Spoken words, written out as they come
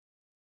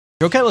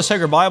Okay, let's take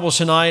our Bibles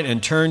tonight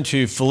and turn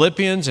to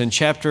Philippians, and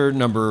chapter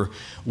number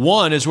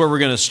 1 is where we're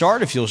going to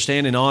start, if you'll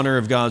stand in honor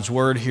of God's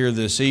Word here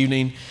this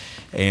evening.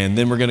 And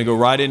then we're going to go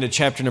right into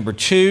chapter number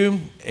 2,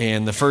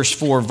 and the first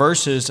 4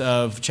 verses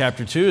of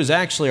chapter 2 is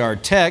actually our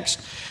text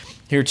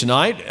here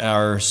tonight,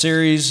 our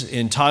series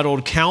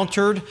entitled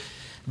Countered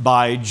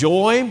by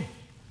Joy.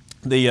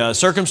 The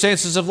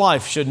circumstances of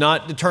life should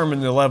not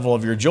determine the level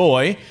of your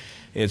joy.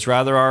 It's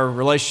rather our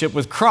relationship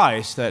with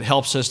Christ that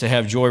helps us to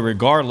have joy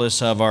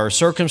regardless of our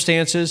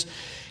circumstances.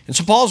 And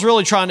so Paul's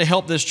really trying to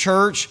help this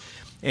church,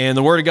 and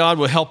the Word of God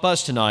will help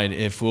us tonight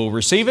if we'll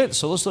receive it.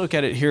 So let's look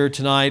at it here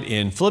tonight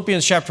in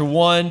Philippians chapter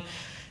 1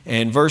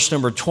 and verse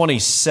number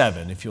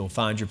 27, if you'll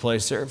find your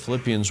place there.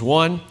 Philippians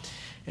 1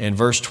 and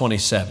verse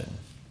 27.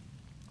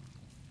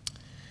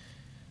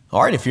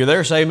 All right, if you're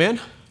there, say amen.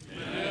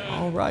 Amen.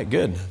 All right,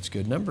 good. That's a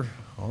good number.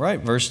 All right,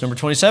 verse number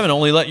 27.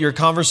 Only let your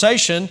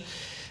conversation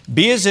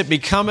be as it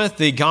becometh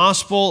the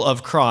gospel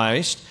of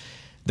Christ,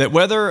 that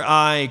whether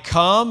I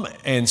come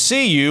and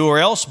see you or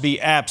else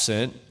be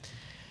absent,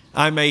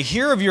 I may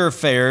hear of your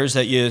affairs,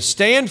 that ye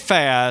stand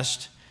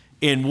fast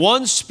in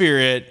one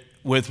spirit,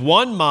 with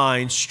one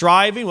mind,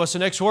 striving, what's the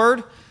next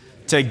word?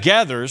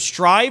 Together,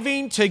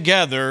 striving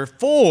together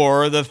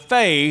for the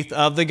faith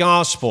of the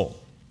gospel.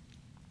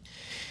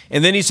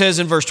 And then he says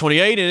in verse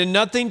 28, and in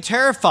nothing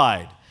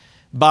terrified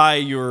by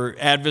your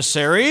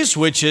adversaries,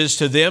 which is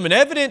to them an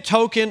evident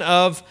token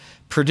of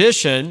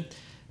perdition,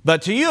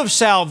 but to you of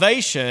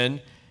salvation,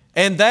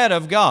 and that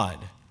of God.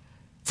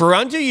 For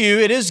unto you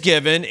it is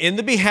given in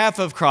the behalf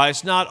of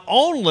Christ not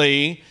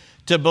only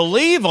to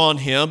believe on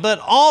Him, but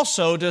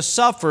also to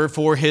suffer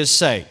for His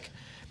sake,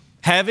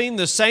 having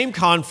the same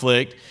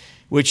conflict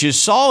which you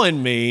saw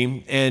in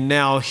me, and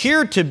now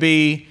here to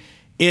be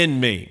in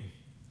me.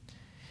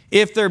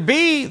 If there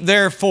be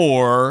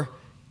therefore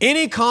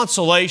any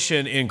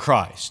consolation in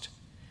Christ,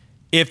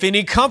 if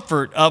any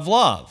comfort of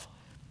love,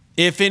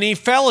 if any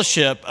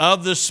fellowship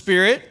of the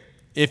Spirit,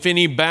 if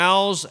any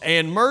bowels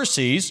and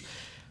mercies,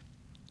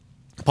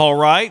 Paul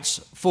writes,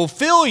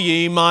 fulfill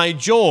ye my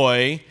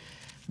joy,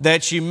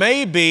 that ye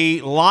may be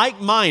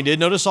like-minded.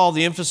 Notice all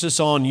the emphasis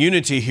on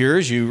unity here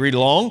as you read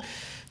along.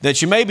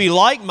 That ye may be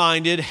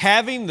like-minded,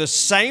 having the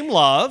same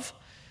love,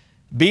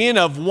 being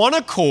of one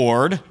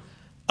accord,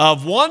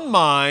 of one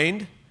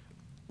mind.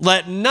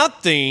 Let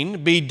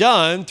nothing be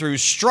done through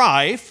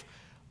strife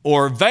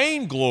or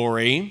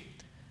vainglory,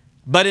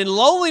 but in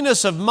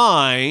lowliness of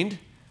mind,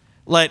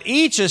 let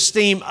each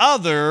esteem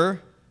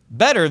other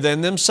better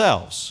than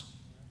themselves.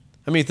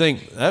 I mean,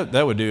 think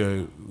that would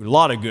do a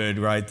lot of good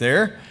right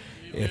there.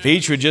 Amen. If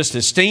each would just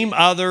esteem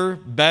other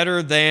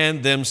better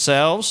than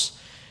themselves.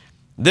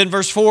 Then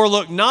verse 4,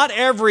 look not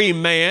every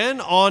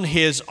man on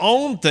his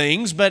own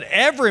things, but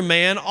every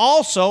man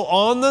also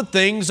on the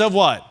things of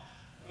what?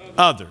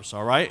 Others,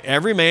 all right?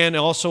 Every man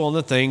also on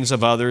the things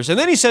of others. And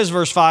then he says,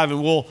 verse 5,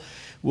 and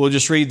we'll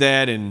just read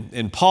that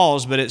and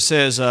pause, but it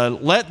says,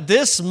 let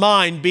this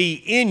mind be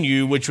in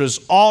you, which was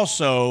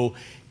also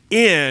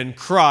in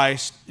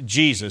Christ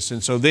Jesus.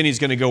 And so then he's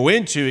going to go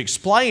into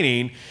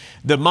explaining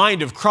the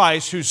mind of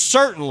Christ, who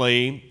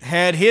certainly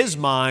had his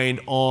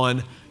mind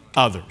on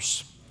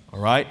others, all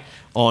right?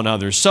 On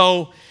others.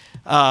 So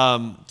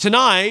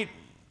tonight,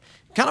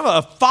 kind of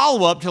a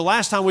follow-up to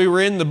last time we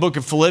were in the book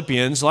of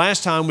Philippians.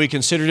 Last time we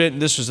considered it,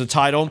 and this was the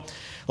title,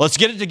 Let's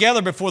Get It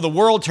Together Before the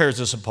World Tears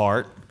Us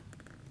Apart.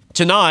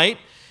 Tonight,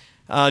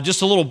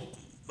 just a little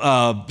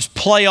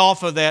play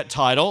off of that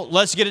title,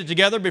 Let's Get It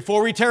Together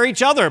Before We Tear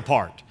Each Other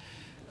Apart.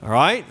 All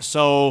right?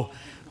 So,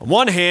 on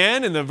one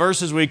hand, in the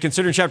verses we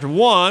consider in chapter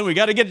 1, we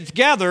got to get it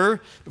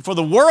together before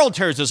the world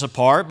tears us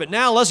apart, but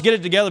now let's get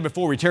it together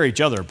before we tear each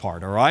other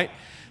apart, all right?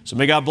 So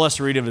may God bless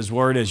the reading of His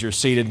Word as you're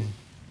seated.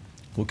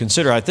 We'll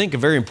consider, I think, a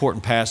very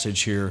important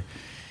passage here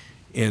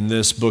in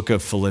this book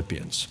of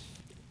Philippians.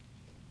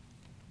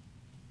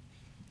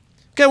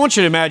 Okay, I want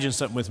you to imagine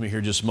something with me here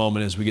just a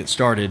moment as we get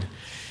started.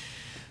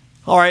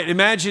 All right,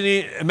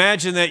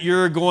 imagine that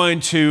you're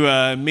going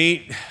to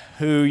meet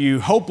who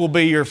you hope will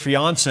be your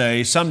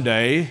fiancé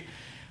someday,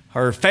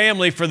 her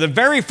family for the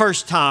very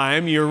first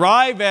time. You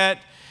arrive at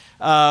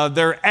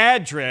their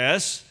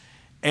address,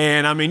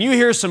 and I mean, you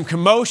hear some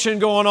commotion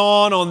going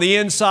on the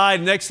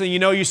inside. Next thing you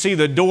know, you see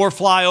the door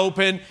fly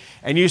open,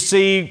 and you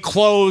see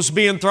clothes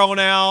being thrown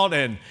out,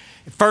 and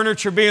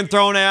furniture being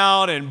thrown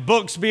out, and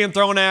books being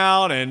thrown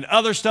out, and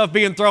other stuff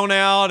being thrown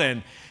out,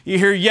 and you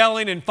hear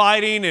yelling and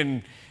fighting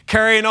and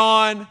carrying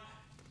on,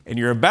 and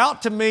you're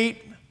about to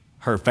meet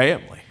her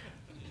family.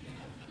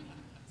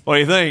 What do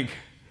you think?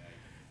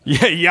 Yeah,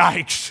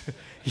 yikes.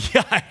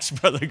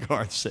 Yikes, Brother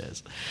Garth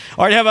says.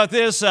 All right, how about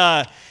this?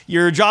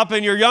 You're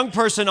dropping your young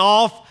person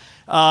off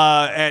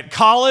at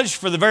college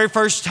for the very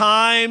first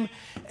time,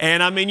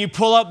 and I mean, you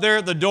pull up there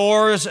at the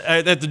doors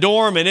at the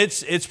dorm, and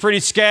it's pretty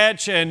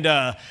sketch, and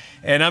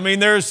I mean,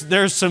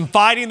 there's some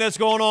fighting that's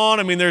going on.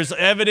 I mean, there's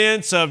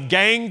evidence of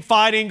gang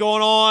fighting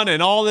going on,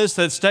 and all this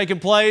that's taking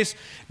place.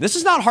 This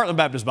is not Heartland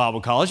Baptist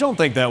Bible College. Don't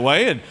think that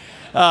way. And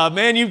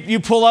Man, you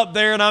pull up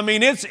there, and I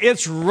mean,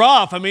 it's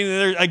rough. I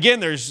mean,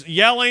 there's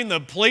yelling, the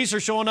police are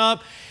showing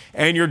up,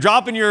 and you're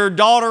dropping your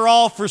daughter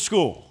off for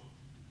school.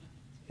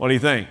 What do you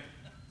think?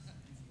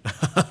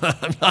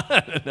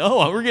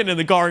 No, we're getting in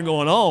the car and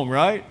going home,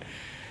 right?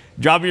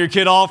 Dropping your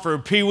kid off for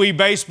Pee-wee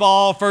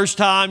baseball, first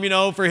time,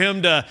 for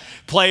him to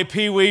play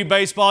Pee-wee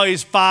baseball.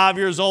 He's 5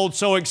 years old,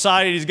 so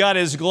excited. He's got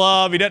his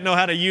glove. He doesn't know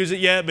how to use it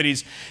yet, but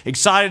he's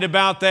excited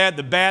about that.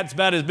 The bat's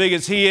about as big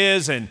as he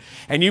is, and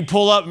you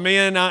pull up,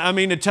 man, I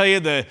mean to tell you,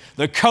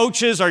 the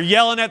coaches are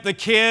yelling at the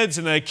kids,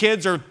 and the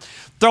kids are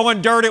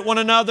throwing dirt at one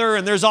another,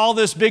 and there's all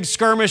this big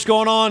skirmish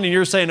going on, and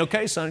you're saying,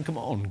 okay, son, come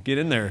on, get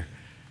in there.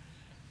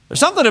 There's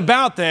something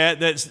about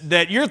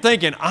that you're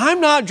thinking,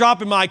 I'm not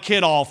dropping my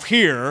kid off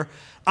here.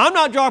 I'm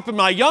not dropping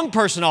my young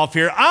person off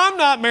here. I'm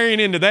not marrying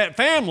into that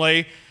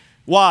family.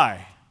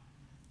 Why?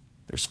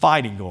 There's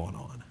fighting going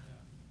on.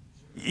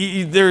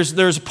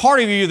 There's a part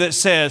of you that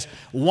says,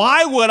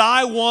 why would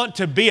I want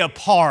to be a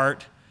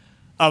part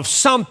of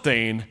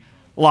something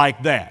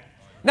like that?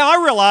 Now,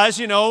 I realize,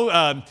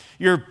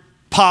 your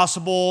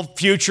possible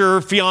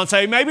future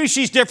fiance, maybe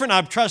she's different.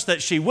 I trust that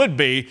she would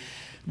be.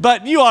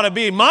 But you ought to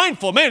be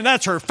mindful, man,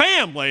 that's her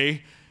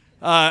family.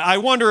 I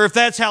wonder if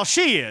that's how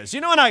she is.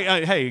 And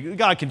hey,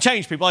 God can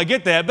change people. I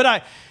get that.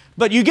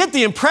 But you get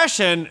the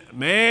impression,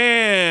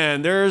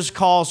 man, there's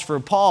cause for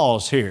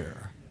pause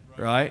here,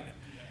 right?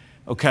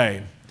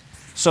 Okay,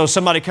 so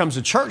somebody comes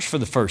to church for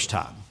the first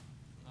time.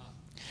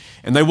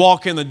 And they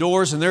walk in the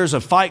doors and there's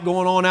a fight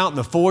going on out in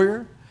the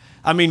foyer.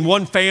 I mean,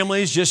 one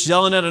family is just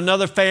yelling at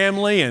another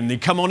family, and they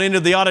come on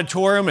into the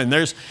auditorium, and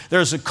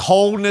there's a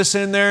coldness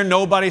in there.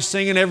 Nobody's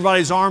singing.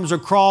 Everybody's arms are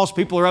crossed.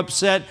 People are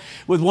upset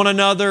with one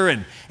another,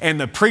 and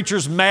the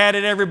preacher's mad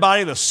at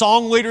everybody. The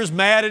song leader's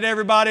mad at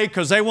everybody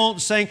because they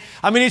won't sing.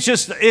 I mean,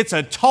 it's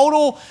a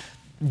total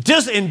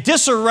in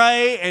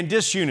disarray and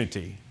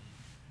disunity.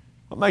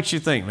 What makes you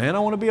think, man, I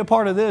want to be a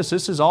part of this?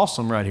 This is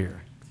awesome right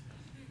here.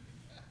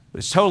 But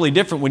it's totally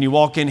different when you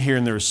walk in here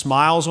and there's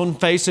smiles on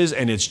faces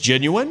and it's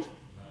genuine.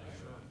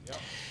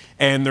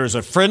 And there's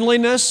a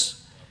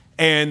friendliness,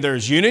 and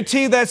there's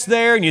unity that's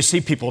there, and you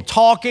see people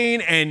talking,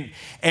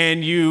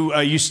 and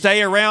you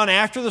stay around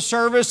after the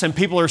service, and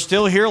people are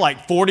still here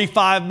like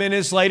 45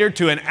 minutes later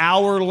to an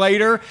hour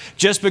later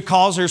just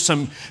because there's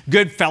some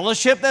good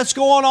fellowship that's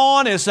going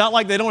on. It's not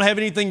like they don't have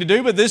anything to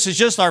do, but this is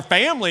just our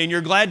family, and you're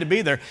glad to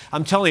be there.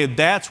 I'm telling you,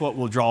 that's what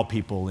will draw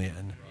people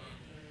in.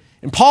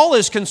 And Paul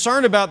is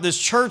concerned about this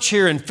church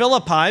here in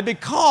Philippi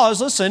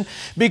because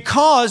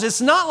it's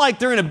not like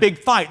they're in a big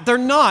fight. They're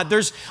not.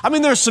 There's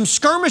some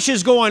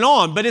skirmishes going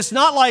on, but it's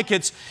not like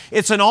it's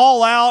an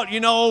all-out,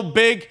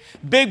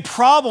 big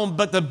problem.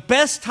 But the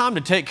best time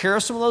to take care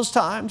of some of those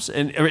times,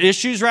 or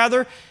issues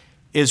rather,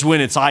 is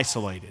when it's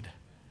isolated.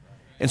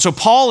 And so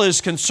Paul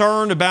is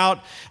concerned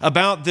about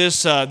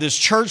this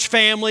church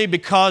family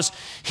because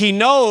he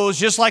knows,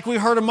 just like we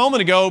heard a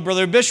moment ago,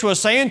 Brother Bishop was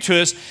saying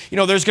to us,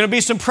 there's going to be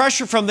some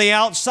pressure from the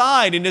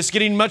outside, and it's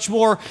getting much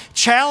more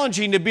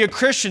challenging to be a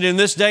Christian in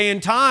this day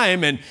and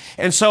time.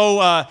 And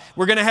so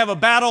we're going to have a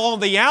battle on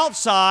the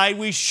outside.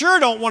 We sure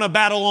don't want a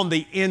battle on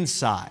the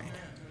inside.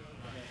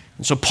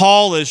 And so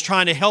Paul is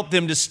trying to help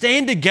them to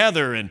stand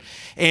together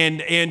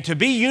and to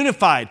be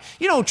unified.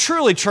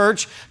 Truly,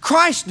 church,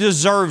 Christ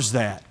deserves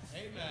that.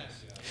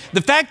 The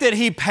fact that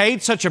He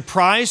paid such a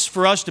price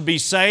for us to be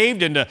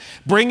saved and to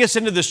bring us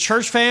into this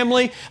church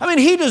family,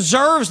 He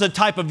deserves the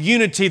type of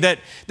unity that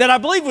I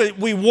believe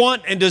we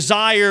want and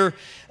desire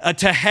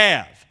to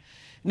have.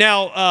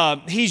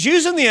 Now, he's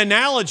using the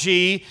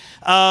analogy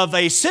of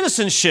a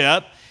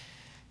citizenship.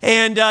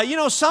 And,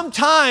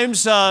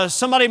 sometimes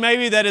somebody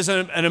maybe that is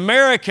an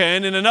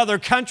American in another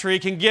country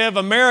can give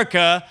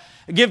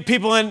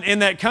people in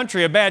that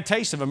country a bad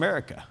taste of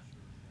America.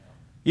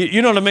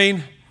 You know what I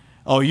mean?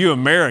 Oh, you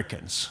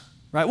Americans,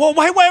 right? Well,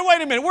 wait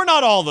a minute. We're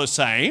not all the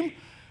same,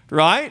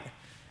 right?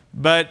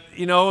 But,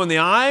 in the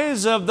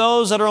eyes of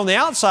those that are on the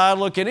outside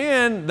looking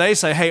in, they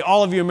say, hey,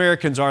 all of you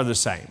Americans are the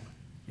same,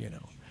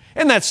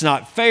 And that's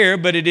not fair,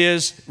 but it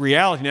is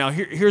reality. Now,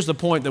 here's the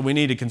point that we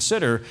need to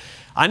consider.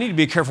 I need to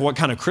be careful what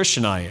kind of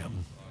Christian I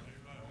am.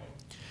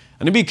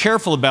 I need to be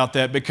careful about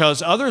that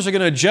because others are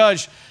going to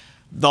judge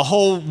the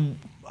whole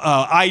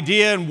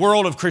idea and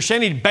world of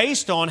Christianity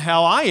based on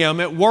how I am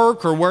at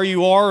work or where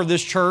you are, or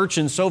this church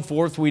and so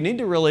forth. We need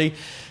to really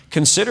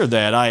consider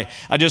that. I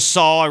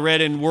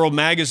read in World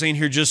Magazine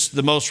here, just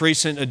the most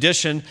recent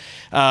edition,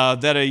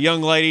 that a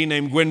young lady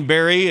named Gwen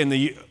Berry in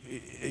the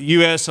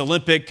U.S.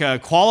 Olympic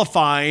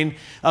qualifying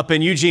up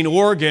in Eugene,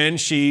 Oregon,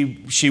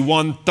 she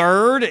won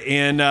third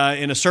in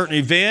a certain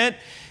event,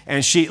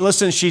 and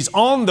she's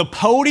on the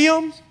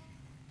podium.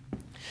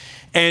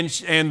 And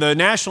the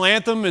national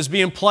anthem is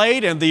being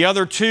played, and the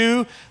other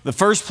two, the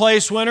first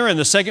place winner and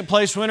the second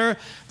place winner,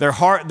 their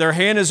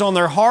hand is on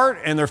their heart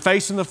and they're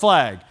facing the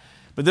flag.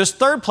 But this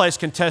third place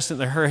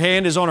contestant, her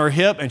hand is on her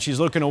hip and she's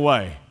looking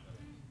away.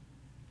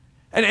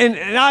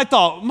 And I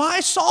thought,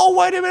 my soul,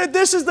 wait a minute,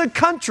 this is the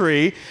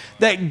country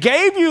that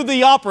gave you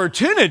the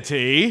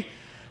opportunity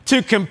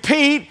to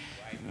compete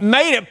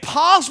made it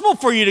possible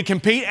for you to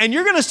compete, and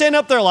you're going to stand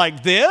up there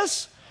like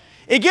this?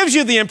 It gives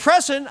you the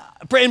impression,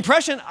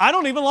 I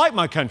don't even like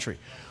my country.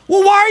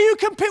 Well, why are you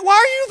competing? Why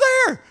are you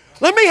there?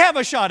 Let me have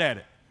a shot at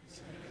it.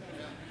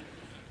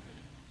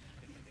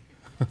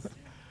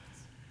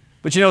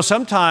 But you know,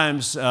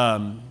 sometimes,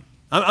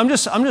 I'm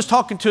just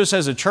talking to us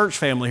as a church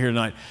family here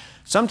tonight.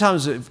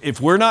 Sometimes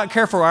if we're not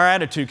careful, our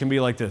attitude can be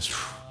like this.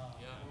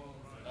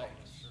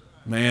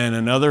 Man,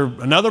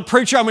 another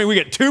preacher. I mean, we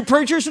get 2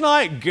 preachers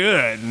tonight?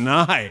 Good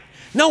night.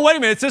 No, wait a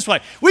minute, it's this way.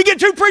 We get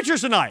 2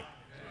 preachers tonight.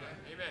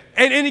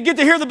 And you get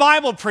to hear the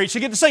Bible preached,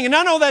 you get to sing. And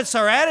I know that's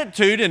our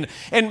attitude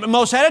and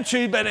most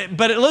attitude, but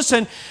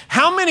listen,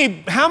 how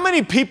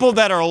many people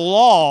that are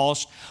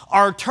lost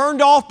are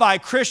turned off by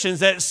Christians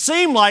that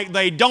seem like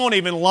they don't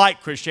even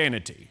like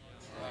Christianity?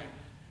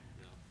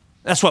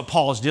 That's what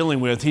Paul is dealing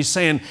with. He's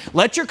saying,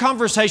 let your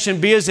conversation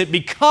be as it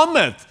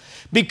becometh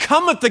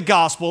the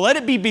gospel. Let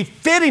it be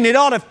befitting. It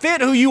ought to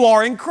fit who you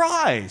are in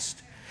Christ.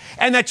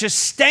 And that you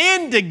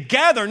stand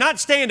together, not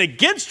stand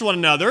against one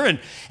another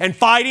and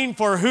fighting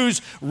for who's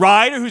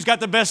right or who's got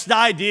the best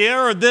idea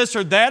or this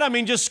or that. I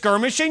mean, just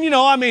skirmishing,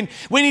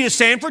 we need to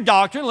stand for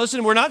doctrine.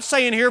 Listen, we're not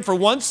saying here for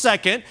 1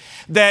 second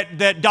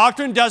that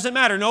doctrine doesn't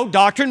matter. No,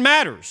 doctrine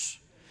matters.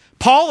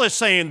 Paul is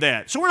saying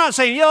that. So we're not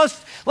saying,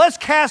 let's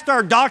cast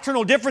our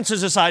doctrinal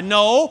differences aside.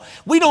 No,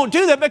 we don't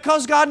do that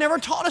because God never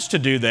taught us to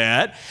do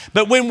that.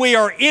 But when we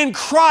are in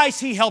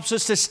Christ, He helps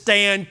us to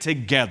stand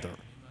together.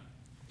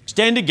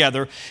 Stand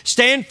together,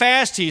 stand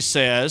fast, he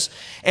says,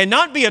 and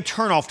not be a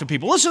turnoff to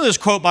people. Listen to this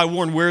quote by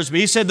Warren Wiersbe.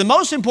 He said, the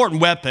most important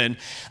weapon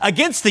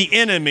against the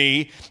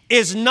enemy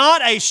is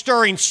not a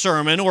stirring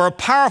sermon or a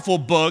powerful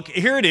book.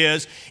 Here it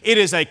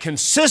is a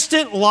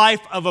consistent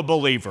life of a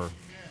believer.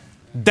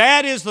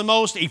 That is the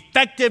most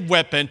effective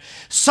weapon.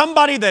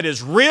 Somebody that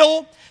is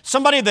real,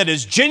 somebody that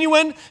is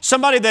genuine,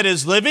 somebody that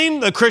is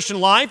living the Christian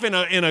life in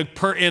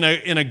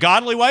a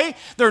godly way.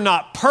 They're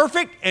not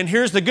perfect, and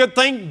here's the good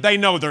thing, they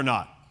know they're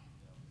not.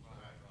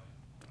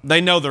 They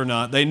know they're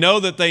not. They know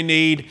that they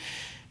need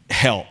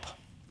help.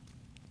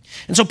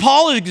 And so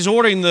Paul is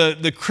exhorting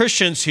the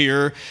Christians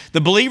here,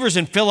 the believers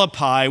in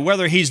Philippi,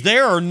 whether he's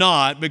there or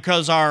not,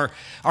 because our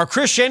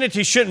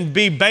Christianity shouldn't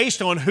be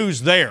based on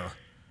who's there.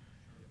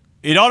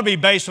 It ought to be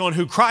based on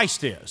who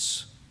Christ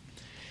is.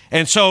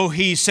 And so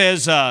he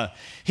says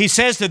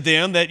to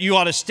them that you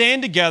ought to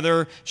stand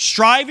together,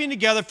 striving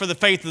together for the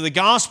faith of the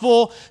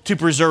gospel, to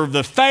preserve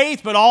the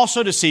faith, but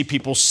also to see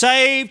people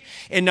saved,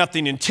 and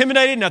nothing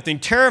intimidated, nothing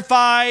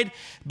terrified,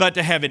 but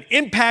to have an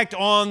impact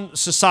on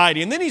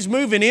society. And then he's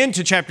moving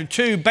into chapter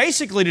 2,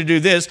 basically to do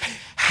this,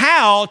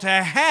 how to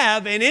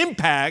have an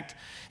impact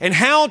and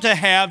how to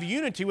have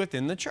unity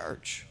within the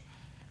church.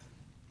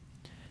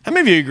 How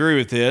many of you agree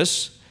with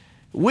this?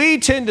 We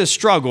tend to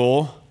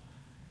struggle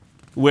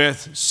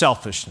with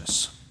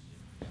selfishness.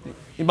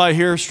 Anybody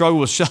here struggle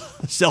with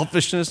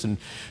selfishness and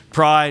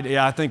pride?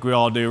 Yeah, I think we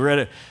all do.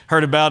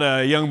 Heard about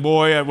a young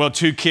boy,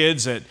 2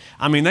 kids that,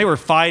 they were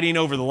fighting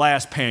over the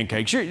last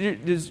pancakes.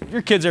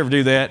 Your kids ever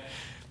do that?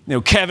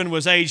 Kevin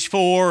was age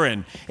 4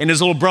 and his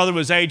little brother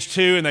was age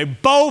 2, and they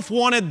both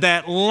wanted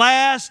that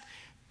last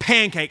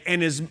pancake.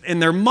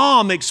 And their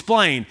mom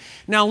explained,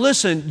 now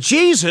listen,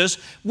 Jesus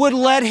would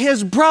let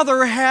his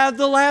brother have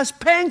the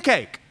last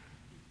pancake.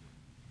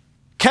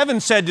 Kevin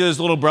said to his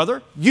little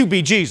brother, you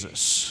be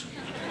Jesus.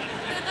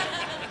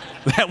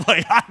 That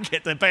way I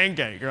get the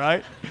pancake,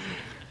 right?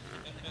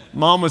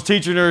 Mom was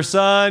teaching her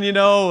son,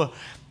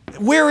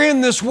 we're in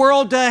this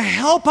world to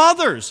help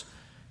others.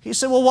 He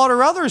said, well, what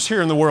are others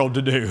here in the world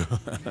to do?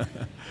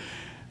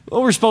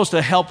 Well, we're supposed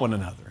to help one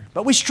another.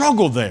 But we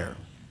struggle there.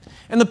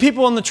 And the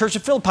people in the church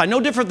of Philippi, no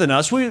different than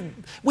us,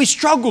 we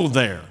struggle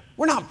there.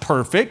 We're not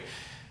perfect,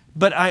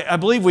 but I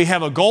believe we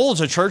have a goal as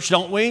a church,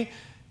 don't we?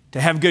 To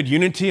have good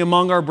unity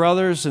among our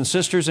brothers and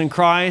sisters in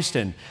Christ,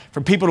 and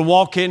for people to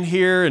walk in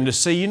here and to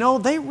see,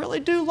 they really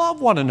do love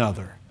one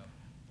another.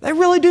 They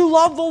really do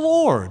love the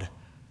Lord.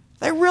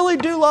 They really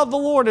do love the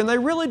Lord, and they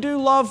really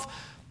do love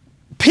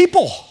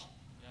people.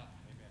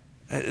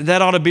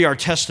 That ought to be our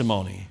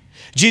testimony.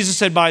 Jesus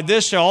said, by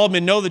this shall all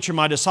men know that you're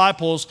my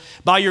disciples,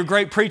 by your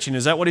great preaching.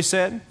 Is that what he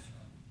said?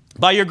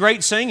 By your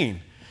great singing.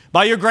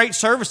 By your great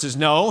services.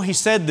 No, he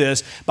said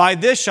this, by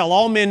this shall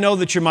all men know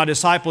that you're my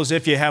disciples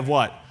if you have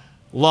what?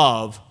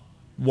 Love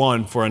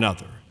one for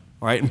another.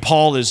 All right, and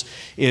Paul is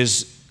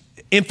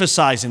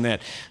emphasizing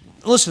that.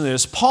 Listen to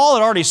this. Paul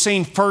had already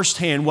seen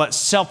firsthand what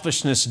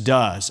selfishness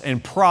does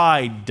and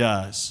pride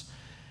does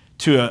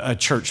to a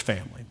church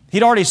family.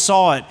 He'd already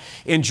saw it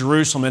in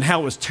Jerusalem and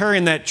how it was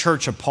tearing that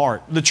church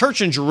apart. The church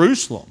in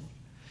Jerusalem.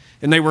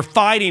 And they were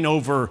fighting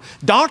over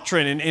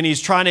doctrine, and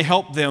he's trying to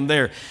help them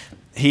there.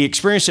 He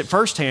experienced it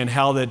firsthand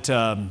how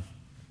that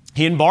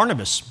he and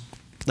Barnabas,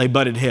 they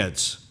butted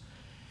heads.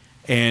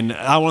 And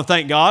I want to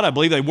thank God. I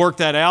believe they worked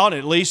that out.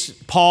 At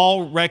least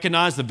Paul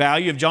recognized the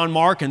value of John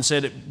Mark and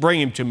said,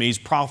 bring him to me. He's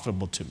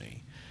profitable to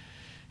me.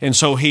 And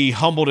so he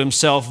humbled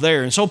himself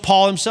there. And so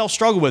Paul himself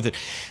struggled with it.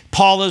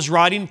 Paul is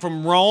writing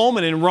from Rome,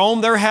 and in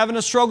Rome they're having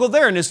a struggle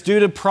there. And it's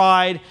due to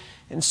pride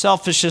and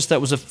selfishness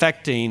that was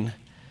affecting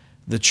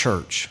the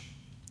church.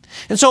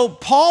 And so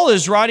Paul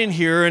is writing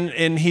here,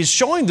 and he's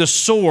showing the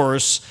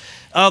source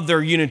of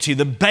their unity,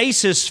 the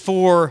basis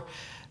for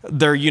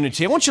their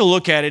unity. I want you to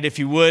look at it, if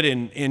you would,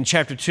 in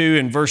chapter 2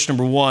 and verse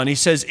number 1. He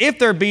says, if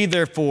there be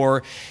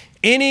therefore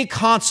any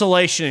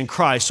consolation in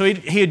Christ. So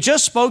he had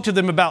just spoke to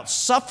them about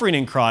suffering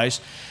in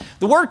Christ.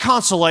 The word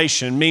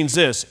consolation means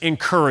this,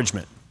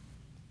 encouragement.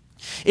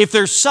 If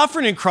there's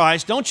suffering in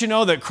Christ, don't you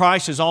know that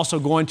Christ is also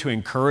going to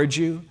encourage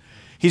you?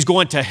 He's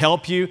going to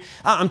help you.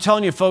 I'm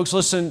telling you, folks,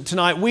 listen,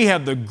 tonight we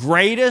have the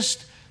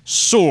greatest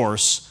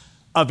source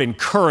of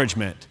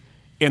encouragement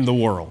in the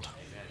world.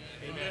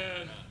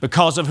 Amen.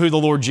 Because of who the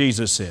Lord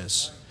Jesus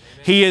is.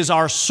 He is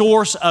our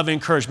source of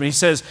encouragement. He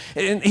says,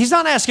 and he's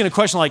not asking a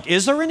question like,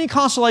 is there any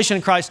consolation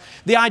in Christ?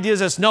 The idea is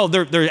this, no,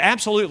 there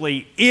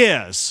absolutely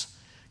is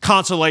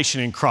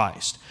consolation in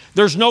Christ.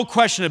 There's no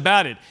question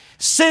about it.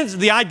 Since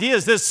the idea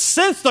is this,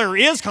 since there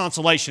is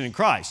consolation in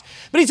Christ.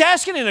 But he's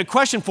asking in a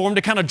question for them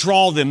to kind of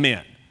draw them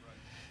in.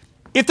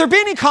 If there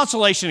be any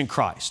consolation in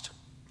Christ,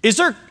 has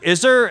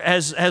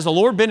the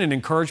Lord been an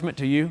encouragement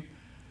to you?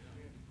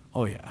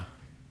 Oh yeah.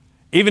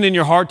 Even in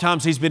your hard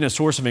times, He's been a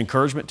source of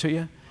encouragement to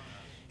you.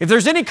 If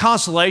there's any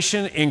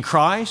consolation in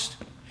Christ,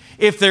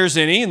 if there's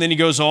any, and then he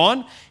goes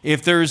on,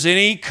 if there's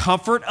any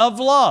comfort of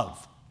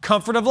love.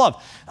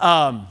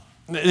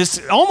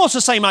 It's almost the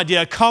same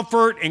idea,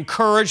 comfort,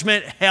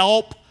 encouragement,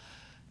 help,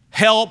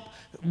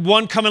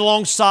 one coming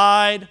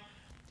alongside.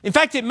 In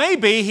fact, it may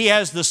be he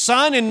has the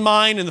Son in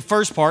mind in the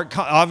first part,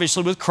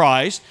 obviously with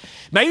Christ.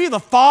 Maybe the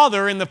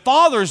Father and the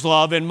Father's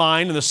love in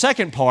mind in the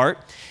second part.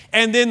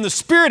 And then the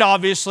Spirit,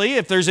 obviously,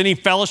 if there's any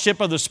fellowship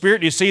of the Spirit,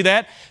 do you see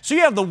that? So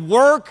you have the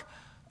work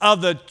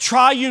of the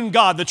triune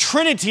God, the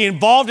Trinity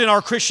involved in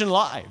our Christian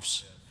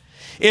lives.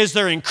 Is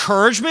there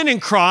encouragement in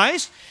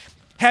Christ?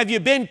 Have you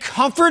been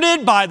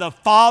comforted by the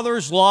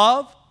Father's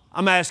love?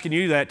 I'm asking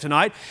you that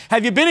tonight.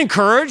 Have you been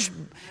encouraged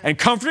and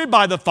comforted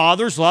by the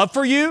Father's love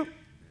for you?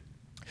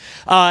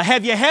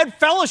 Have you had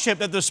fellowship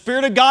that the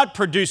Spirit of God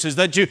produces,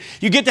 that you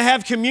get to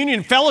have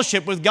communion,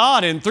 fellowship with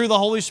God and through the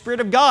Holy Spirit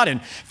of God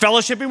and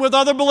fellowshipping with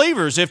other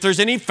believers, if there's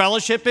any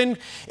fellowship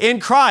in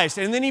Christ.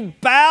 And then he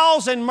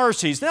bows and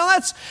mercies. Now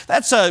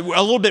that's a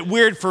little bit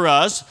weird for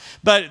us,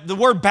 but the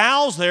word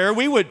bows there,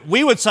 we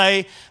would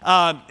say,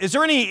 is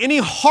there any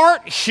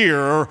heart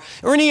here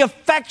or any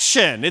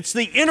affection? It's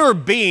the inner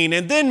being.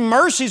 And then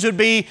mercies would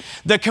be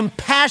the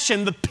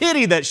compassion, the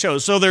pity that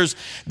shows. So there's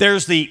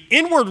the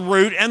inward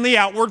root and the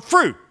outward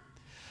fruit.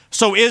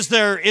 So is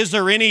there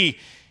any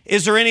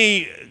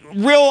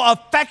real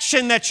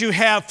affection that you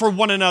have for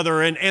one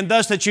another and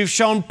thus that you've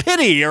shown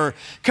pity or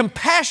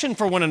compassion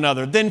for one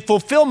another? Then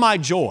fulfill my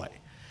joy.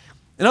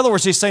 In other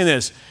words, he's saying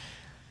this,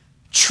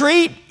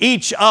 treat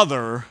each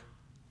other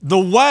the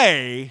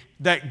way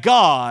that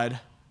God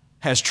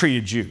has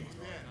treated you.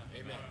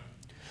 Amen.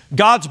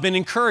 God's been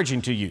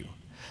encouraging to you.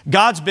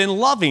 God's been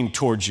loving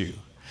towards you.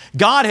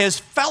 God has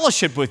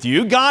fellowship with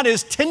you. God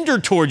is tender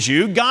towards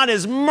you. God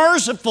is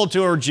merciful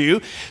towards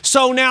you.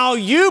 So now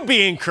you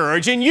be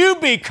encouraged and you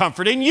be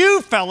comforted,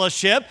 you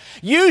fellowship,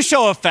 you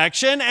show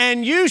affection,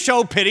 and you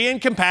show pity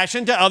and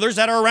compassion to others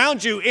that are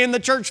around you in the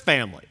church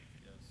family.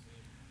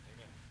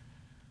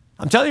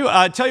 I tell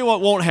you what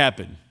won't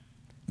happen,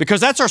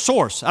 because that's our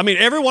source. I mean,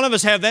 every one of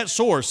us have that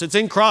source. It's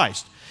in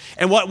Christ.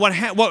 And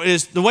what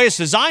is the way it's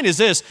designed is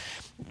this,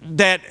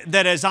 that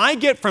as I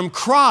get from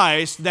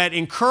Christ that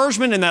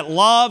encouragement and that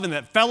love and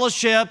that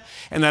fellowship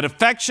and that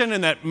affection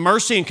and that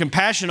mercy and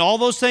compassion, all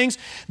those things,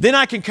 then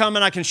I can come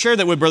and I can share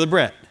that with Brother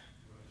Brett.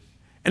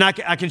 And I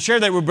can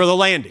share that with Brother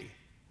Landy.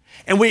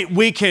 And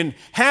we can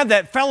have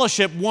that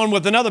fellowship one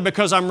with another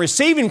because I'm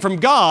receiving from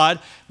God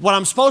what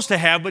I'm supposed to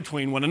have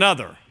between one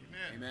another.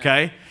 Amen.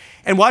 Okay?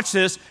 And watch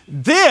this.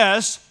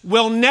 This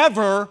will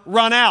never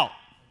run out.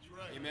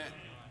 Amen.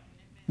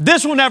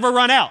 This will never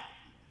run out.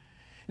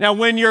 Now,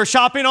 when you're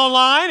shopping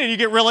online and you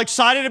get real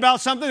excited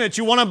about something that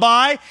you want to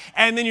buy,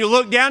 and then you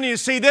look down and you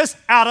see this,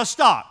 out of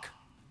stock.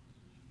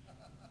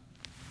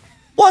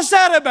 What's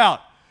that about?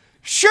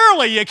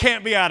 Surely you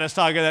can't be out of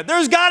stock of that.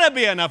 There's got to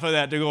be enough of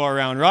that to go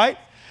around, right?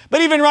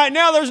 But even right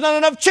now, there's not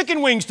enough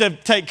chicken wings to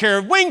take care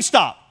of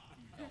Wingstop.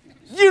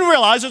 You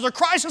realize there's a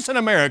crisis in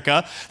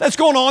America that's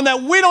going on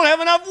that we don't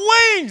have enough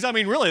wings. I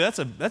mean, really, that's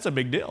a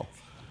big deal.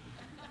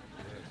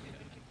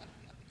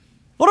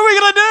 What are we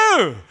going to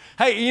do?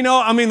 Hey,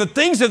 the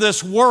things of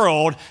this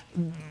world,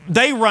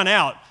 they run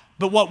out.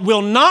 But what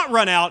will not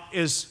run out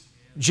is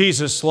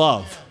Jesus'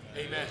 love.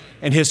 Amen.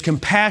 And His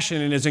compassion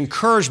and His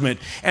encouragement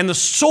and the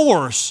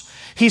source.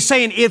 He's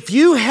saying, if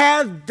you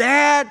have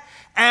that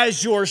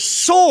as your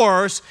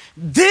source,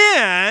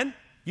 then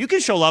you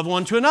can show love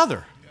one to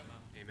another.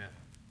 Amen.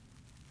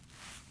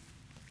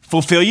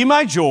 Fulfill you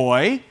my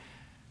joy.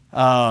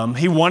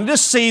 He wanted to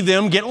see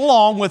them get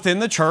along within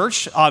the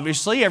church.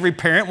 Obviously, every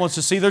parent wants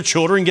to see their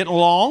children get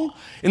along.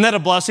 Isn't that a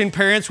blessing,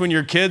 parents, when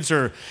your kids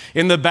are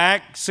in the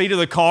back seat of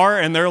the car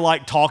and they're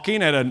like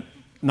talking at a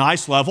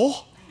nice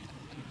level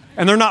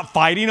and they're not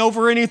fighting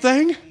over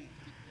anything?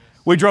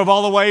 We drove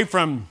all the way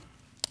from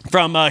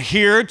from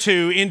here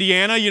to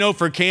Indiana,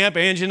 for camp,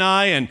 Angie and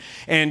I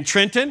and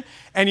Trenton.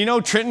 And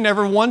Trenton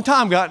never one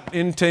time got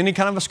into any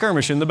kind of a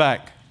skirmish in the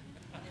back.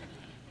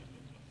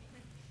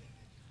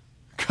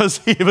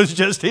 Because it was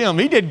just him.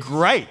 He did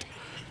great.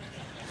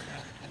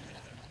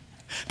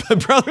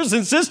 But brothers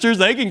and sisters,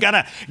 they can kind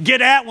of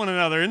get at one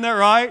another. Isn't that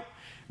right?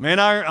 Man,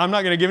 I'm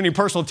not going to give any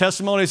personal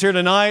testimonies here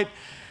tonight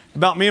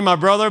about me and my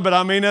brother, but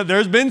I mean,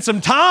 there's been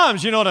some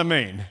times, you know what I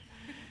mean?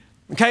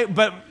 Okay,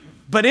 but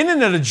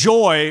isn't it a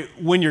joy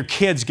when your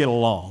kids get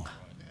along?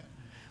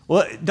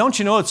 Well, don't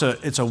you know it's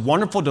a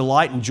wonderful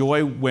delight and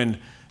joy when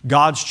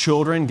God's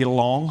children get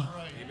along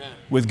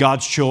with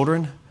God's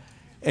children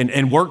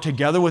and work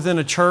together within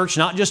a church,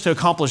 not just to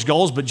accomplish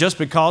goals, but just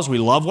because we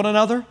love one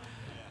another?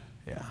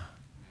 Yeah.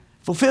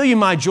 Fulfill you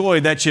my joy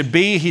that you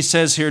be, he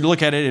says here,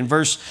 look at it in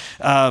verse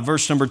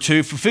number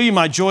 2, fulfill you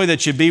my joy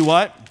that you be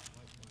what?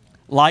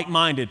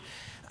 Like-minded.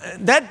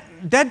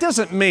 That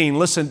doesn't mean,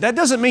 listen, that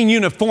doesn't mean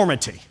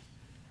uniformity.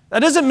 That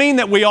doesn't mean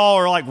that we all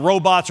are like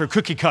robots or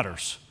cookie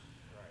cutters.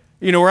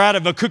 We're out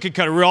of a cookie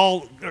cutter. We're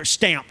all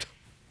stamped.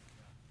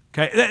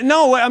 Okay?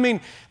 No, I mean,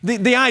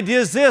 the idea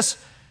is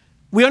this.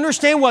 We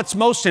understand what's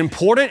most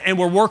important and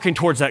we're working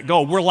towards that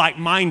goal. We're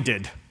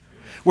like-minded.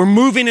 We're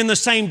moving in the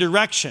same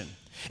direction.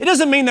 It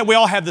doesn't mean that we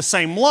all have the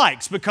same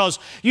likes, because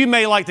you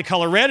may like the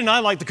color red and I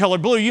like the color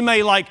blue. You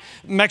may like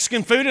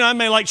Mexican food and I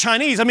may like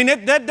Chinese. I mean,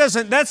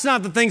 that's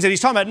not the things that he's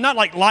talking about. Not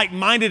like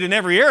like-minded in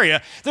every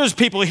area. There's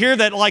people here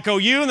that like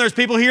OU and there's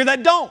people here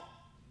that don't.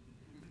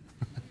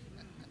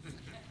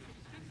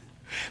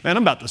 Man,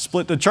 I'm about to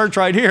split the church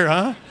right here,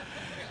 huh?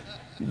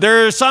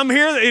 There's some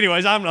here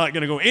anyways, I'm not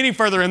going to go any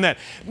further in that.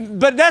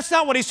 But that's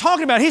not what he's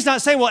talking about. He's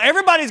not saying, well,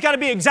 everybody's got to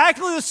be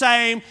exactly the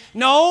same.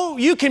 No,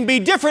 you can be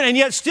different and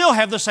yet still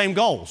have the same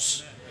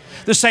goals,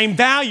 the same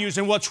values,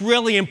 and what's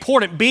really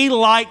important. Be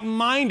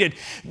like-minded.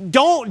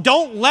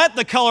 Don't let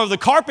the color of the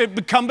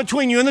carpet come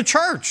between you and the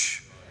church.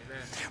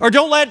 Or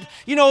don't let,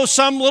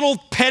 some little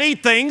petty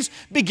things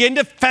begin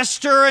to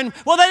fester and,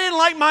 well, they didn't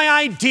like my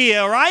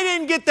idea, or I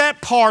didn't get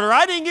that part, or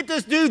I didn't get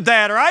to do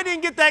that, or I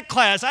didn't get that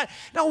class.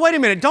 No, wait a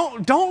minute.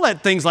 Don't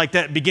let things like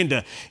that begin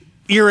to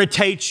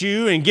irritate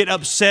you and get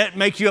upset,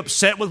 make you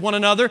upset with one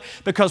another,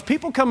 because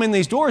people come in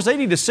these doors, they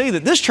need to see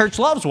that this church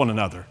loves one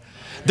another.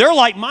 They're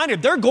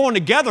like-minded. They're going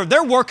together.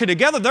 They're working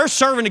together. They're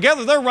serving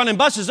together. They're running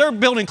buses. They're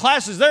building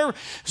classes. They're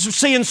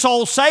seeing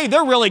souls saved.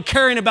 They're really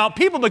caring about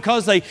people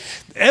because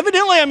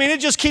evidently, it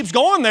just keeps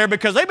going there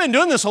because they've been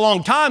doing this a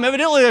long time.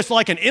 Evidently, there's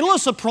like an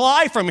endless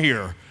supply from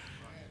here.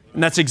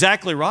 And that's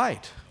exactly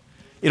right.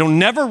 It'll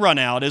never run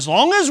out. As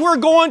long as we're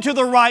going to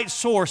the right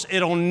source,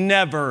 it'll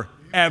never,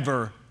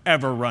 ever,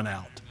 ever run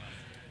out.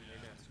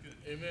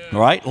 Amen. All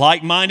right?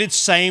 Like-minded,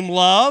 same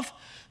love.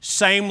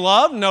 Same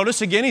love.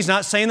 Notice again, he's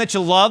not saying that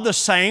you love the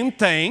same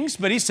things,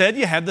 but he said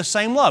you have the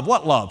same love.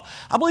 What love?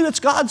 I believe it's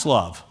God's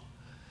love.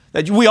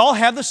 That we all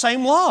have the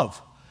same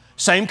love.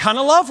 Same kind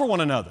of love for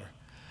one another.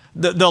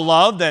 The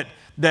love that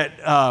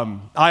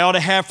I ought to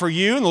have for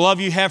you and the love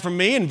you have for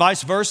me and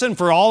vice versa, and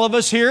for all of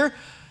us here,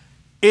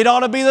 it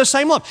ought to be the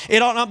same love.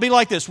 It ought not be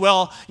like this.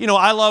 Well,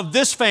 I love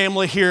this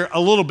family here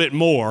a little bit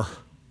more,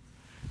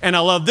 and I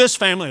love this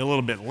family a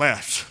little bit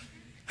less.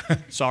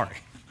 Sorry.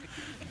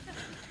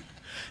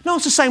 No,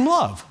 it's the same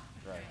love.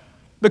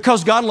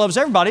 Because God loves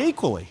everybody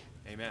equally.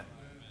 Amen.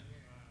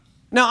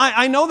 Now,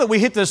 I know that we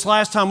hit this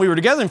last time we were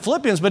together in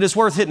Philippians, but it's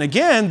worth hitting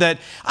again that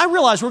I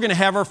realize we're going to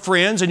have our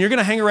friends and you're going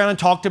to hang around and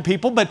talk to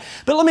people, but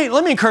let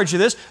me encourage you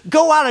this.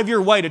 Go out of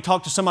your way to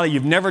talk to somebody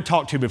you've never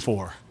talked to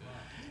before.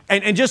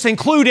 And just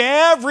include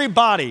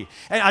everybody.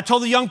 And I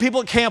told the young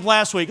people at camp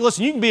last week,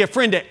 listen, you can be a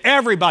friend to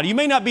everybody. You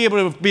may not be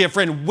able to be a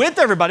friend with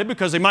everybody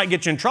because they might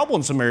get you in trouble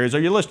in some areas.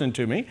 Are you listening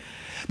to me?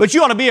 But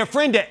you ought to be a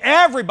friend to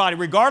everybody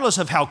regardless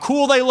of how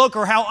cool they look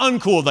or how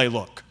uncool they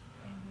look.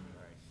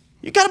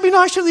 You got to be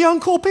nice to the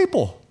uncool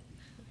people.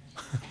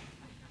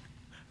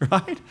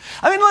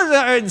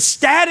 Right?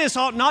 Status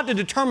ought not to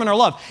determine our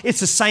love. It's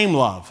the same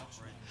love.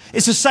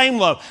 It's the same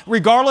love.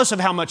 Regardless of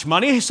how much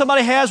money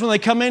somebody has when they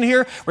come in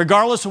here,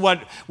 regardless of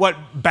what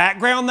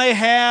background they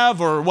have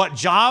or what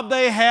job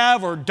they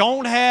have or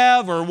don't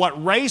have or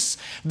what race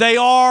they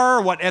are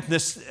or what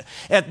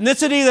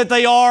ethnicity that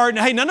they are.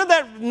 Hey, none of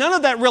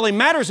that really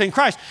matters in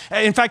Christ.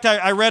 In fact,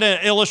 I read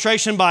an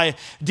illustration by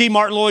D.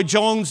 Martin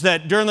Lloyd-Jones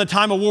that during the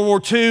time of World War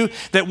II,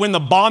 that when the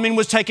bombing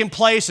was taking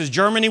place, as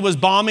Germany was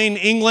bombing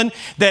England,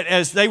 that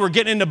as they were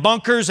getting into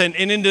bunkers and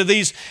into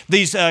these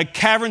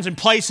caverns and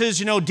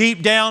places,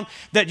 deep down,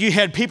 that you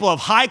had people of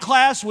high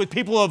class with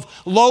people of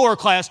lower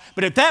class.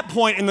 But at that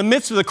point, in the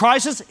midst of the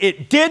crisis,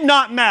 it did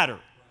not matter.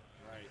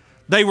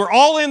 They were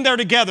all in there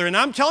together. And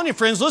I'm telling you,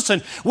 friends,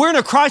 listen, we're in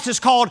a crisis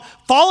called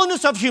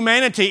fallenness of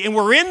humanity, and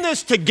we're in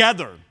this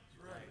together.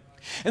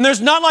 And there's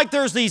not like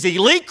there's these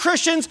elite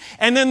Christians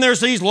and then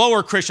there's these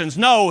lower Christians.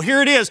 No,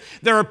 here it is.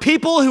 There are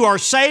people who are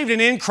saved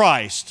and in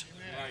Christ.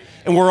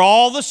 And we're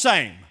all the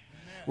same.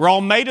 We're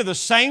all made of the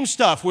same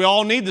stuff. We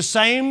all need the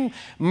same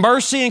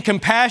mercy and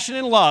compassion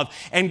and love.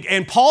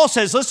 And Paul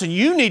says, listen,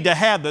 you need to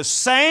have the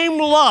same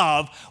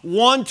love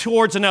one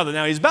towards another.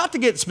 Now, he's about to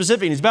get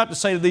specific. He's about to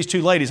say to these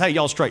two ladies, hey,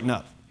 y'all straighten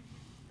up.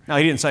 Now,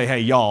 he didn't say, hey,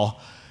 y'all.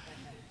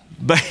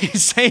 But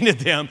he's saying to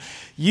them,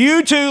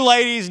 you two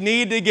ladies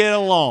need to get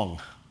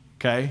along.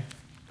 Okay?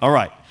 All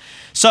right.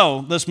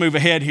 So let's move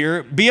ahead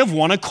here. Be of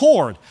one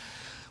accord.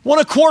 One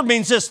accord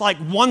means this, like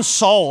one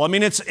soul. I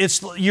mean,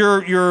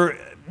 you're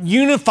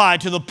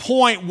unified to the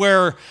point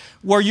where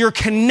you're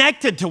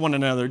connected to one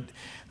another.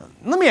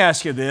 Let me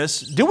ask you this.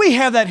 Do we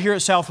have that here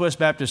at Southwest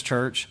Baptist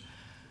Church?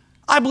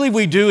 I believe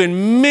we do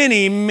in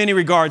many, many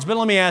regards. But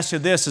let me ask you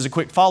this as a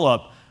quick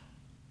follow-up.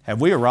 Have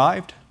we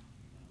arrived?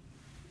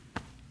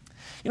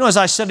 You know, as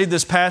I studied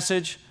this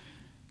passage,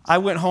 I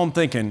went home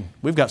thinking,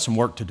 we've got some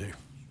work to do.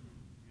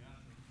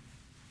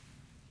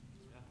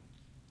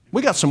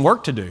 We got some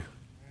work to do.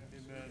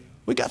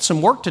 We got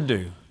some work to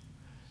do.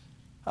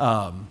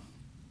 I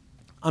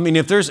mean,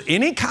 if there's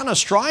any kind of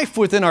strife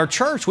within our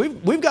church,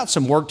 we've got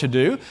some work to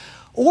do.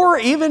 Or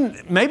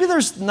even maybe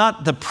there's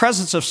not the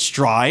presence of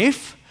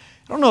strife.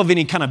 I don't know of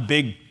any kind of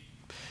big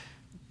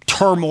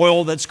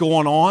turmoil that's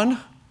going on.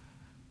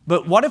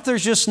 But what if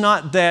there's just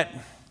not that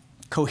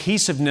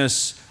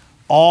cohesiveness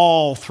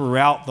all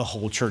throughout the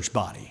whole church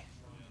body?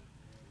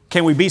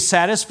 Can we be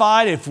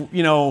satisfied if,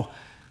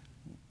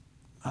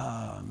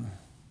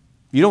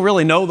 you don't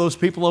really know those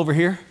people over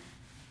here?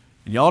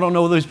 And y'all don't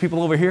know those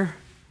people over here?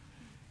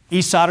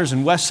 East Siders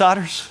and West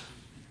Siders,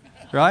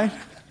 right?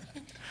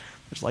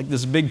 There's like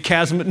this big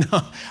chasm.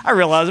 No, I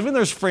realize,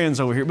 there's friends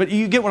over here, but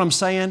you get what I'm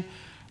saying?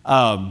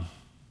 I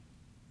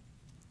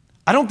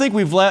don't think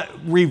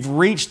we've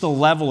reached the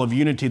level of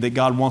unity that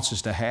God wants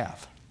us to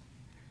have.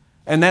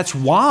 And that's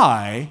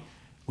why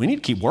we need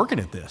to keep working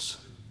at this.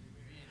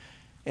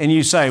 And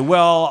you say,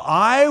 well,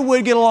 I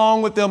would get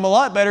along with them a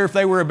lot better if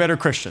they were a better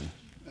Christian.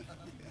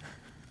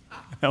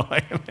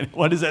 Wait a minute,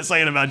 what is that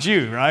saying about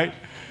you, right?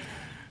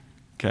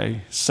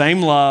 Okay,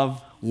 same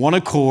love, one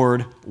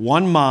accord,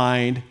 one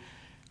mind.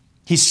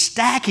 He's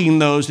stacking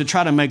those to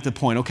try to make the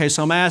point. Okay,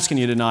 so I'm asking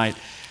you tonight,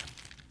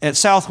 at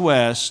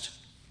Southwest,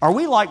 are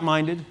we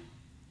like-minded?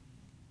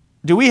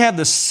 Do we have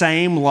the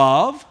same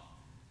love?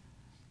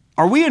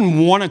 Are we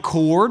in one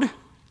accord?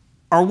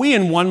 Are we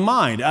in one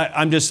mind?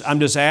 I'm just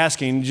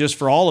asking just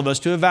for all of us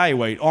to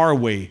evaluate. Are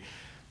we?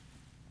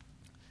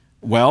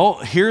 Well,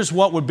 here's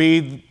what would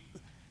be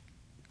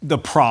the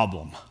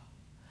problem.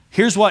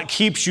 Here's what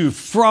keeps you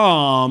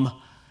from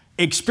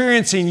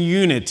experiencing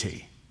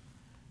unity.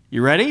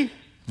 You ready?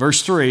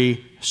 Verse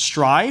 3,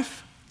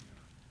 strife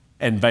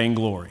and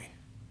vainglory.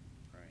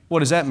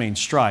 What does that mean,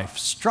 strife?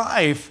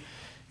 Strife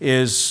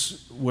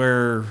is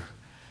where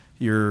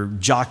you're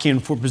jockeying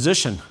for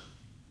position,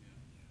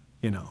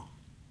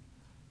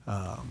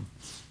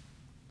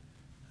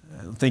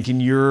 thinking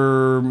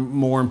you're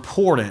more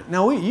important.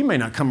 Now, you may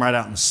not come right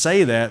out and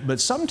say that, but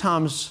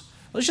sometimes,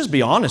 let's just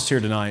be honest here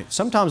tonight,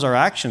 sometimes our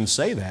actions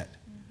say that.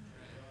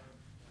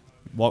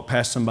 Walk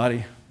past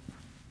somebody,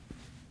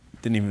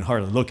 didn't even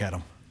hardly look at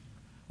them.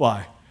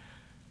 Why?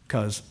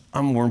 Because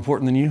I'm more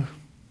important than you.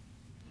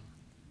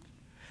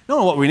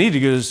 No, what we need to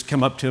do is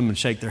come up to them and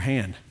shake their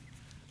hand.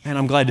 Man,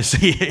 I'm glad to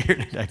see you here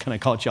today. I kind of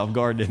caught you off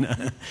guard, didn't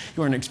I? You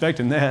weren't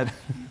expecting that.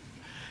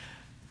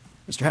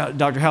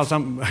 Dr. House,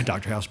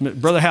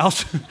 Brother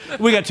House.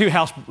 We got two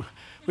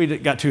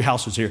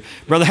houses here.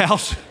 Brother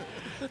House,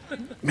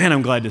 man,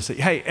 I'm glad to see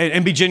you. Hey,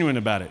 and be genuine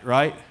about it,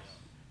 right?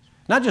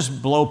 Not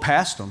just blow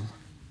past them.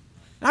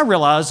 I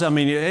realize, at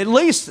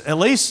least,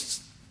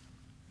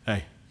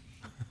 hey,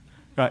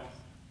 right?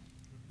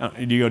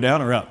 Do you go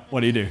down or up?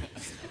 What do you do?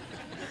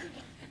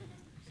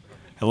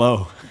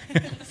 Hello.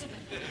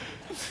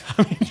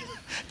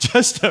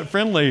 Just a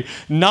friendly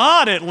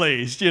nod at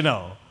least,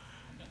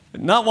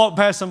 Not walk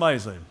past somebody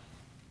and say,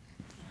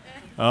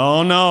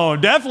 oh no,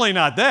 definitely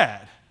not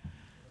that.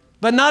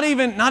 But not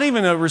even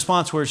a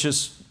response where it's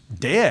just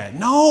dead.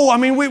 No,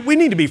 we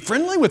need to be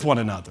friendly with one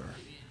another.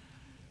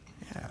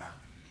 Yeah.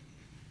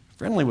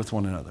 Friendly with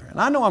one another. And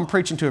I know I'm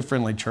preaching to a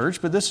friendly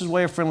church, but this is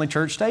where a friendly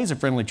church stays a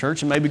friendly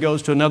church and maybe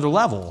goes to another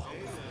level.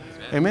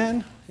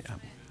 Amen? Yeah.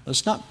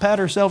 Let's not pat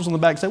ourselves on the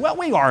back and say, well,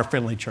 we are a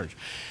friendly church.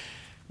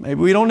 Maybe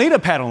we don't need a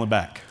pat on the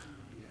back.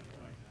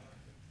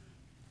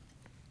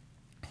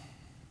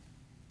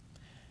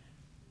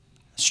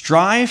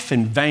 Strife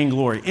and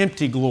vainglory,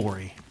 empty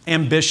glory,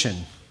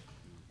 ambition.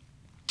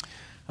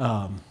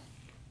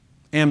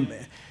 And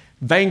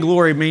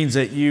vainglory means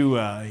that you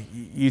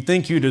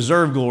think you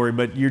deserve glory,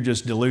 but you're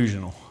just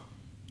delusional.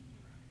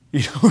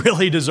 You don't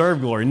really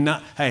deserve glory.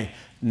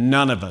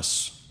 None of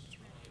us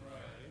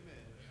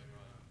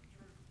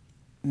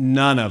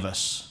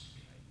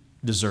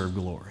deserve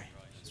glory.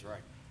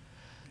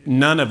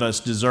 None of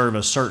us deserve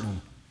a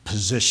certain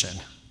position.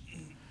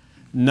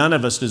 None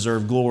of us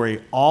deserve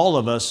glory. All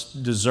of us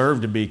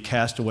deserve to be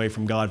cast away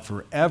from God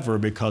forever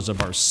because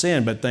of our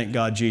sin. But thank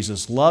God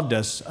Jesus loved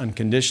us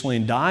unconditionally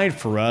and died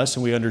for us.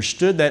 And we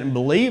understood that and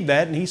believed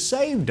that. And He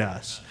saved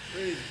us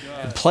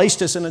and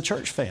placed us in a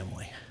church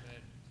family.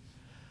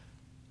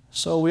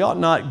 So we ought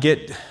not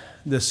get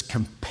this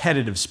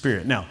competitive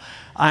spirit. Now,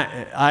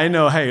 I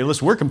know, hey,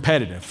 listen, we're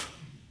competitive,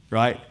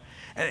 right?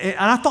 And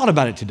I thought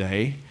about it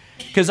today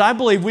because I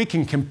believe we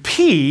can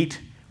compete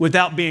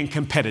without being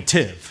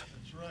competitive,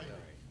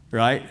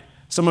 right?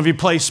 Some of you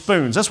play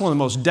spoons. That's one of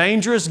the most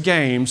dangerous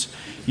games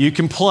you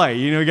can play.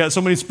 You got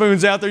so many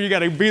spoons out there, you got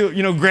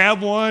to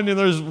grab one and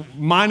there's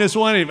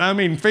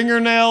 -1.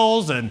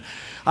 Fingernails and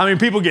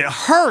people get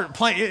hurt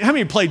playing. How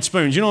many played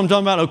spoons? You know what I'm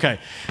talking about? Okay.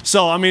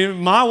 So,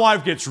 my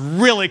wife gets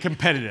really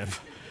competitive.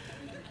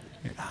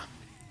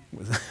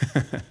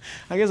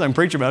 I guess I'm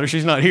preaching about her.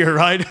 She's not here,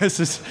 right? This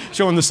is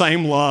showing the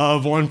same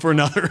love one for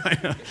another.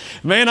 Right?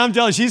 Man, I'm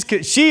telling you,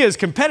 she is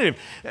competitive.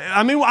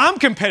 I'm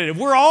competitive.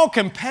 We're all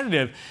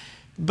competitive.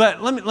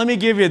 But let me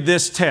give you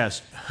this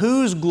test.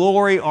 Whose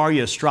glory are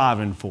you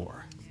striving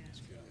for?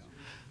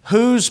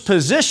 Whose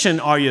position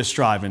are you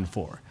striving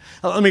for?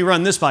 Let me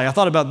run this by you. I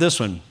thought about this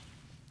one.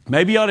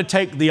 Maybe you ought to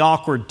take the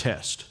awkward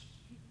test.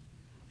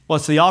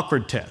 What's the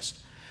awkward test?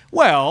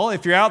 Well,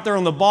 if you're out there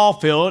on the ball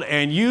field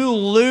and you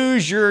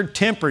lose your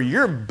temper,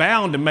 you're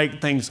bound to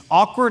make things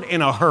awkward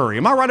in a hurry.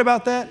 Am I right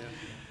about that? Yeah.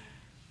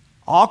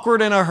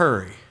 Awkward in a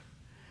hurry.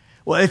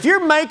 Well, if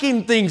you're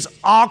making things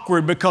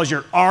awkward because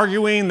you're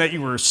arguing that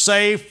you were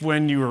safe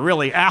when you were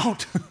really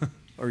out,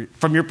 or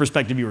from your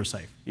perspective, you were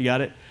safe. You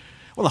got it?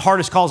 One of the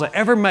hardest calls I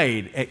ever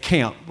made at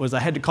camp was I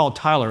had to call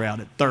Tyler out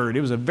at third.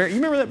 It was you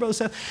remember that, Brother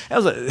Seth?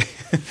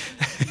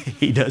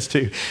 He does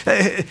too.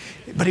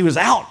 But he was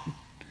out,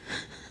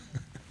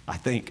 I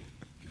think.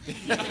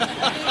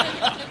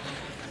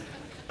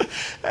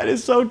 That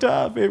is so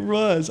tough. It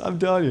was, I'm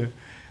telling you.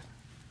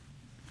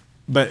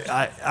 But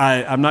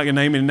I'm not going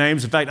to name any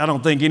names. In fact, I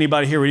don't think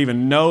anybody here would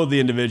even know the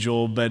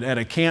individual. But at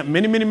a camp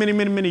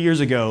many years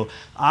ago,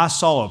 I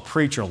saw a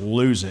preacher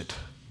lose it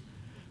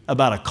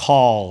about a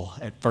call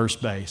at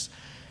first base.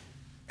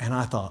 And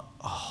I thought,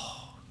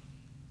 oh,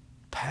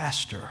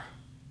 Pastor,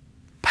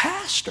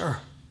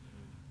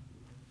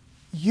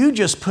 you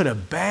just put a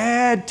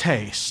bad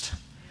taste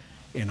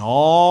in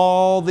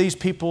all these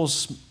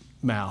people's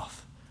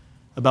mouth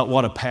about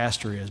what a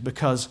pastor is.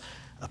 Because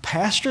a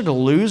pastor to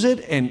lose it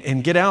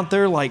and get out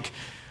there like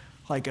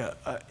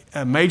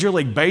a Major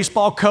League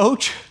Baseball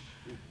coach,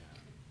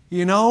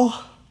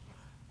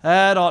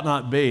 that ought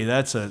not be.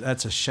 That's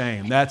a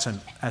shame. That's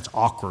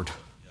awkward.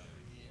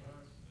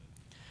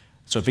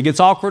 So if it gets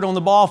awkward on the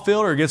ball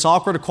field or it gets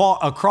awkward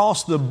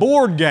across the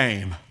board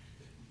game,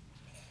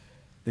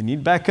 then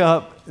you'd back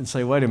up and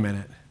say, wait a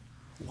minute,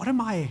 what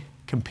am I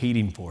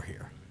competing for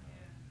here?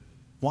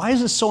 Why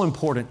is this so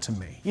important to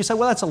me? You say,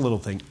 well, that's a little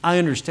thing. I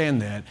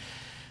understand that.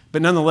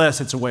 But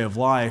nonetheless, it's a way of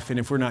life. And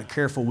if we're not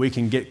careful, we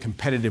can get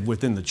competitive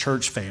within the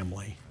church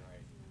family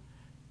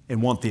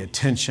and want the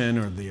attention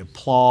or the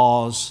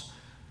applause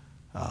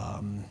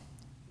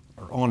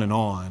or on and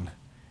on.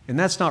 And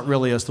that's not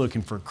really us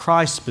looking for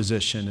Christ's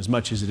position as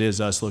much as it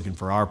is us looking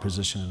for our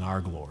position and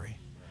our glory.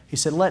 He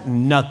said, let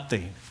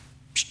nothing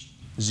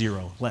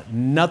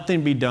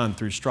be done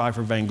through strife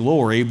or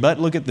vainglory. But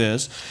look at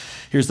this.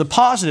 Here's the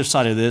positive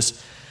side of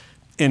this.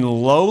 In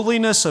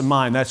lowliness of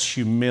mind, that's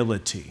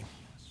humility.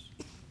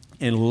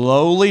 In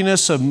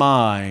lowliness of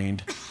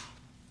mind,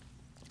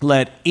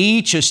 let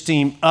each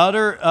esteem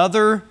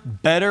other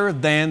better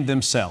than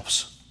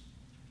themselves.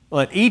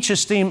 Let each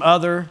esteem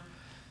other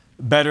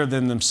better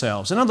than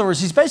themselves. In other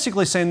words, he's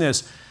basically saying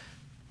this: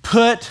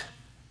 put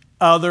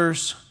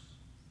others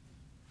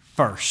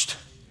first.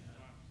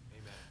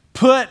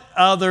 Put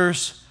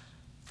others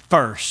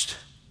first.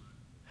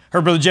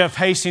 Heard Brother Jeff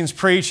Hastings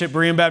preach at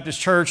Berean Baptist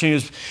Church, and he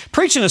was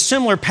preaching a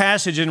similar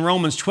passage in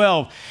Romans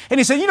 12. And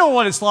he said, you know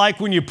what it's like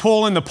when you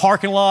pull in the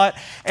parking lot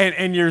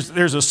and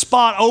there's a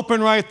spot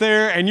open right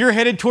there, and you're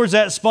headed towards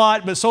that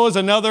spot, but so is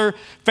another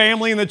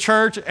family in the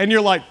church, and you're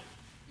like,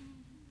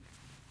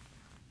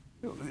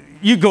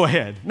 you go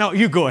ahead. No,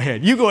 you go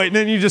ahead. You go ahead. And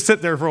then you just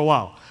sit there for a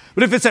while.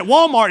 But if it's at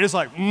Walmart, it's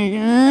like,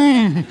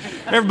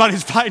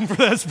 everybody's fighting for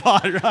that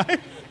spot, right?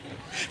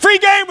 Free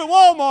game at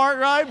Walmart,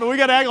 right? But we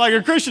got to act like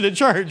a Christian at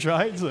church,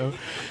 right? So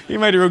he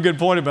made a real good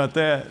point about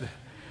that.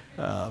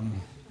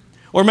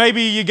 Or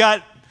maybe you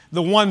got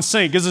the one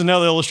sink. This is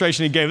another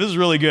illustration he gave. This is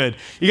really good.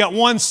 You got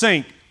one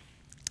sink,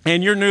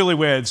 and you're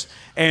newlyweds,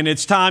 and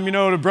it's time,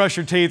 to brush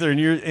your teeth, and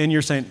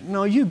you're saying,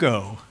 no, you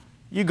go.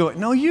 You go.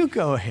 No, you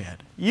go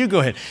ahead. You go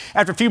ahead.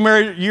 After a few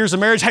years of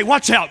marriage, hey,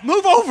 watch out.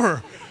 Move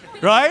over,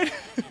 right?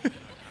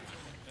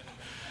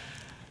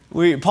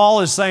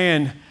 Paul is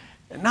saying,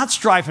 not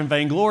strife and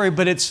vainglory,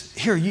 but it's,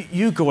 here,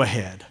 you go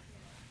ahead.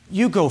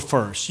 You go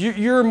first.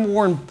 You're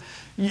more,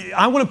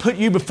 I want to put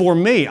you before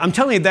me. I'm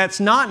telling you, that's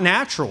not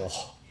natural.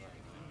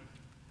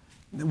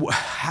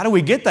 How do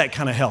we get that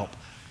kind of help?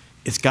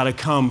 It's got to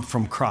come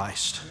from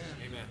Christ.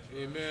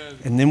 Amen.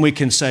 And then we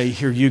can say,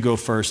 here, you go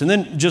first. And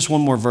then just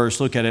one more verse,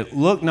 look at it.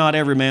 Look not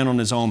every man on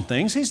his own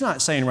things. He's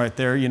not saying right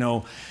there,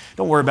 don't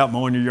worry about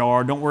mowing your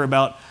yard. Don't worry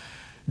about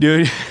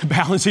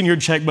balancing your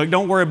checkbook.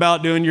 Don't worry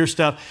about doing your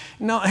stuff.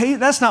 No,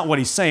 that's not what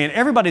he's saying.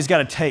 Everybody's got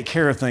to take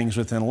care of things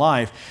within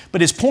life.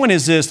 But his point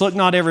is this: look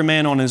not every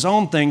man on his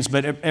own things,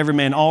 but every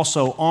man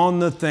also on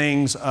the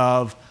things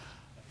of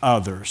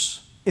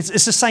others.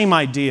 It's the same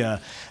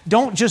idea.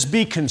 Don't just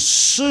be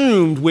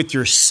consumed with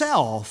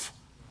yourself,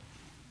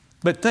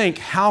 but think,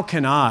 how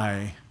can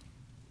I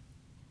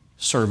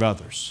serve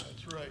others?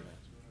 That's right.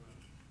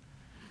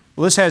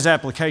 Well, this has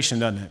application,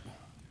 doesn't it?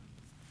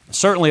 It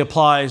certainly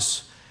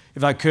applies,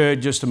 if I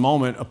could, just a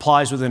moment,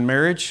 applies within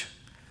marriage.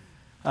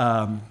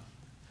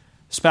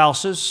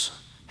 Spouses,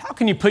 how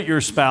can you put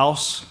your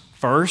spouse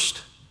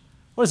first?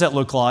 What does that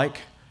look like?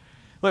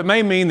 Well, it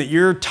may mean that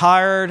you're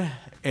tired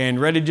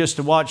and ready just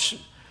to watch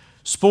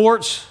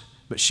sports,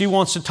 but she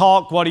wants to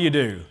talk. What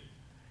do?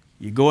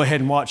 You go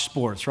ahead and watch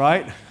sports,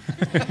 right?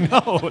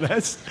 No,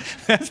 that's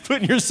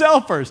putting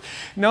yourself first.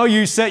 No,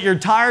 you set your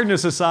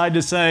tiredness aside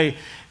to say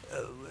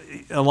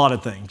a lot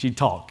of things. You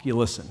talk, you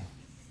listen,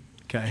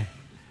 okay?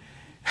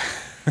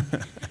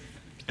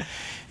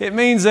 It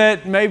means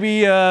that maybe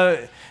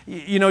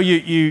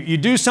you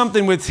do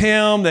something with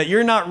him that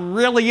you're not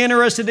really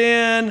interested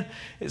in.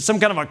 It's some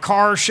kind of a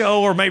car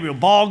show or maybe a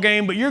ball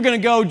game, but you're going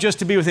to go just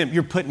to be with him.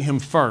 You're putting him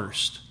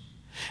first.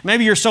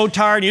 Maybe you're so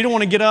tired and you don't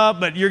want to get up,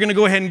 but you're going to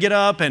go ahead and get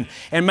up and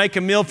make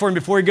a meal for him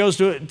before he goes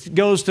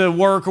to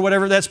work or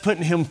whatever. That's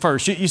putting him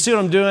first. You see what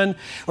I'm doing?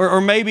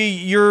 Or maybe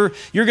you're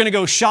going to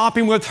go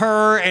shopping with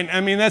her, and I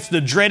mean that's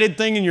the dreaded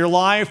thing in your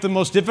life, the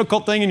most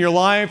difficult thing in your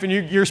life, and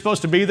you're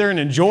supposed to be there and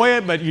enjoy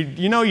it, but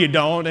you know you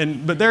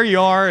don't. But there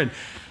you are, and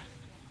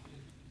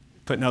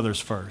putting others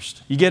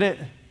first. You get it?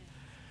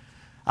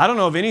 I don't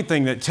know of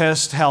anything that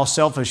tests how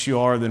selfish you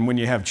are than when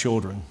you have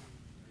children.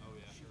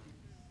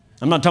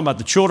 I'm not talking about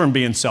the children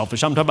being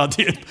selfish. I'm talking about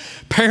the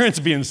parents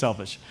being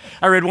selfish.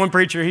 I read one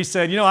preacher, he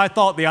said, I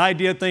thought the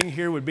idea thing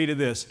here would be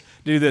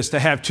to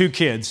have 2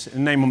 kids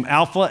and name them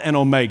Alpha and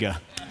Omega.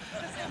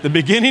 The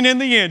beginning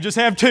and the end, just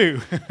have 2.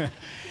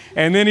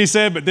 And then he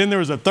said, but then there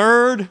was a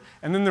third,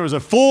 and then there was a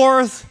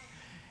fourth.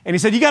 And he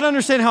said, you got to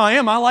understand how I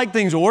am. I like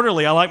things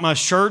orderly. I like my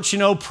shirts,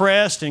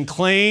 pressed and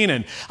clean.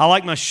 And I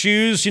like my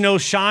shoes,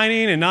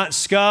 shining and not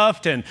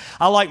scuffed. And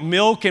I like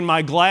milk in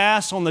my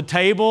glass on the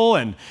table.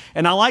 And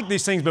I like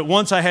these things. But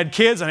once I had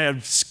kids, I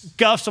had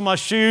scuffs on my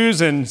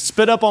shoes and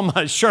spit up on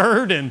my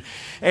shirt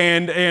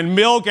and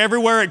milk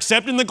everywhere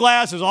except in the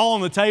glass. It was all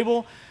on the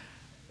table.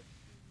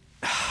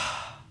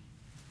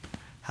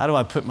 How do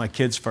I put my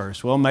kids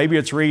first? Well, maybe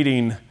it's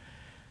reading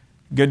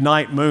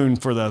Goodnight Moon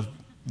for the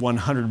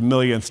 100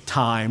 millionth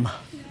time,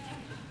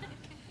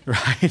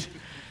 right?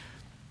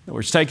 Or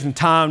it's taking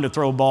time to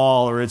throw a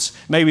ball, or it's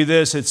maybe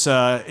it's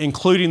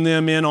including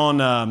them in on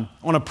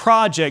a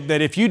project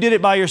that if you did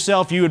it by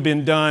yourself, you would have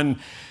been done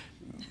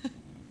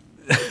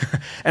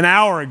an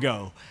hour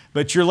ago.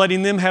 But you're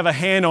letting them have a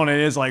hand on it.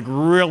 It's like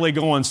really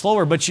going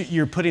slower, but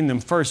you're putting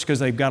them first because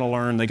they've got to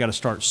learn, they've got to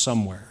start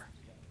somewhere.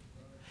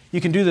 You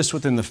can do this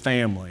within the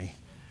family.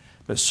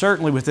 But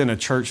certainly within a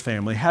church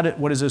family.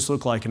 What does this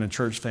look like in a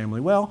church family?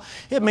 Well,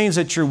 it means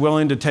that you're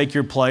willing to take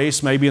your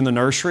place, maybe in the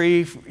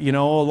nursery,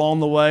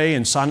 along the way,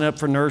 and signing up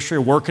for nursery,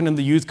 or working in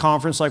the youth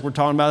conference like we're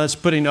talking about. That's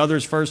putting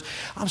others first.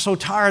 I'm so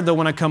tired, though,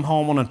 when I come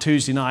home on a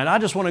Tuesday night. I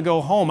just want to go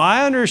home.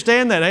 I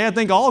understand that. I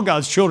think all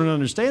God's children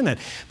understand that.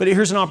 But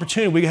here's an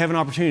opportunity. We have an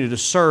opportunity to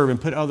serve and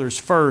put others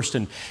first.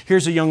 And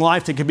here's a young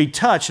life that could be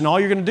touched, and all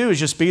you're going to do is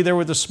just be there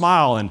with a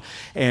smile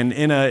and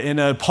in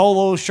a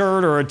polo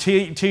shirt or a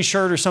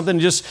t-shirt or something,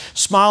 just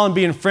smiling,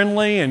 being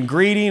friendly and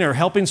greeting or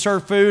helping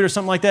serve food or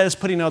something like that. Is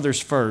putting others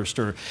first.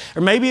 Or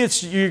maybe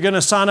you're going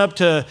to sign up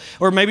to,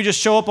 or maybe just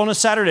show up on a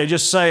Saturday.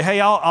 Just say, hey,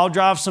 I'll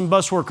drive some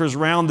bus workers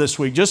around this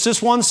week, just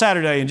this one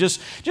Saturday, and just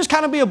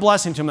kind of be a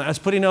blessing to them. That's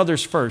putting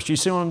others first. You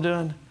see what I'm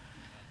doing?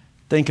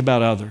 Think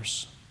about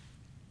others.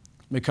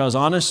 Because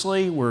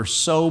honestly, we're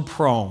so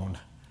prone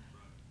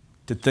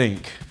to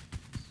think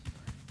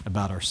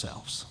about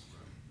ourselves.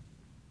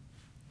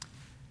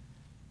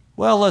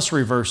 Well, let's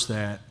reverse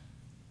that.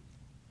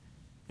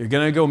 You're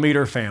going to go meet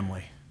her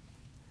family.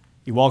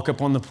 You walk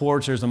up on the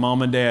porch, there's a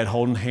mom and dad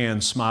holding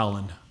hands,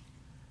 smiling.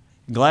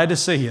 Glad to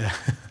see you.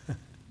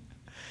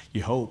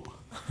 You hope.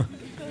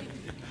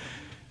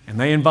 And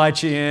they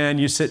invite you in,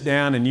 you sit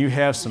down and you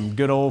have some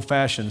good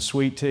old-fashioned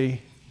sweet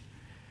tea.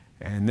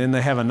 And then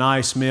they have a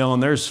nice meal,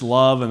 and there's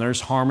love and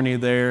there's harmony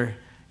there.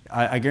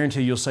 I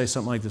guarantee you'll say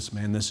something like this,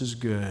 man, this is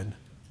good.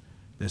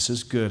 This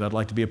is good. I'd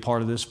like to be a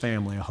part of this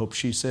family. I hope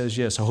she says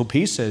yes. I hope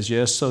he says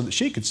yes so that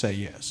she could say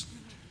yes.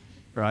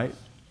 Right?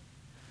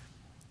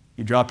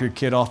 You drop your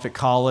kid off at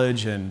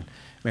college, and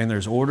man,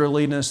 there's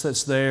orderliness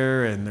that's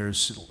there, and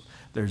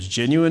there's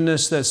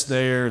genuineness that's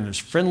there, and there's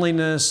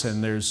friendliness,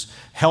 and there's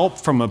help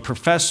from a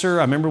professor.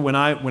 I remember when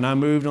I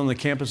moved on the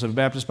campus of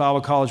Baptist Bible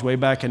College way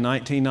back in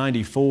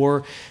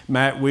 1994,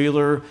 Matt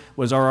Wheeler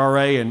was our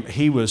RA, and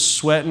he was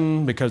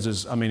sweating because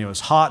it was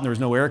hot and there was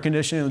no air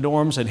conditioning in the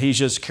dorms, and he's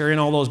just carrying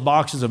all those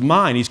boxes of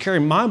mine. He's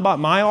carrying my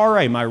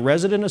RA, my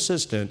resident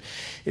assistant,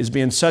 is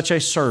being such a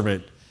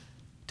servant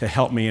to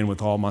help me in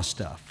with all my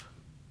stuff.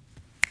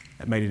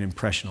 That made an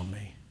impression on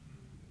me.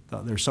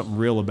 Thought there's something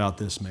real about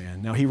this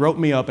man. Now, he wrote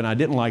me up, and I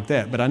didn't like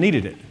that, but I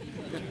needed it.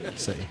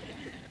 See?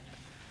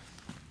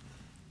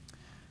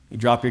 You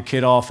drop your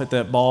kid off at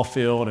that ball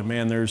field, and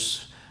man,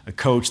 there's a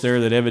coach there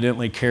that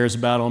evidently cares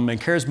about them and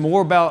cares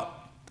more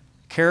about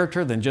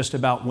character than just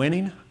about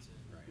winning.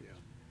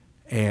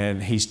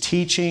 And he's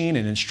teaching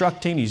and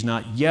instructing. He's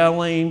not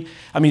yelling.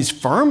 I mean, he's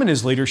firm in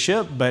his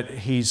leadership, but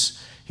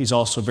he's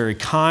also very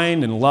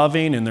kind and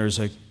loving, and there's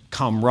a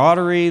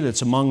camaraderie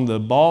that's among the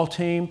ball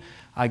team.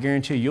 I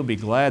guarantee you'll be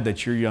glad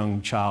that your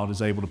young child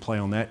is able to play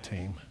on that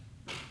team.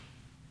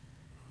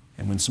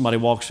 And when somebody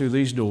walks through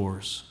these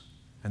doors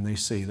and they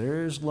see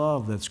there's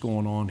love that's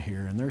going on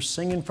here, and they're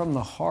singing from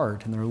the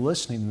heart, and they're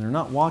listening, and they're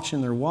not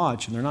watching their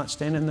watch, and they're not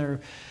standing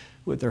there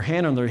with their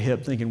hand on their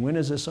hip thinking, when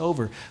is this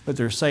over? But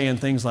they're saying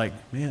things like,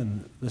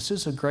 man, this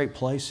is a great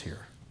place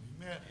here.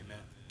 Amen.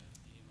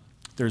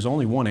 There's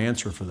only one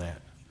answer for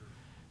that,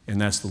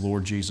 and that's the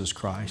Lord Jesus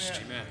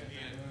Christ. Amen.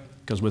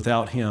 Because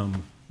without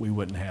Him, we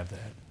wouldn't have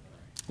that.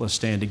 Let's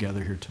stand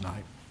together here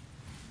tonight.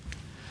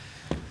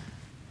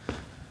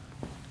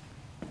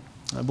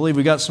 I believe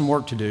we got some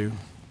work to do.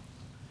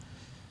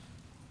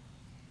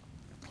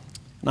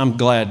 And I'm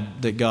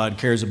glad that God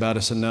cares about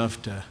us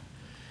enough to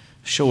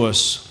show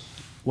us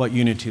what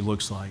unity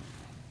looks like.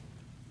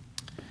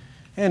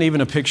 And even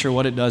a picture of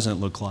what it doesn't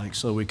look like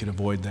so we could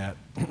avoid that.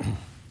 I'm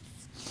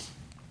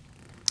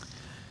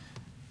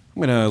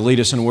going to lead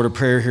us in a word of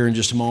prayer here in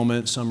just a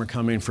moment. Some are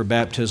coming for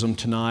baptism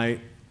tonight.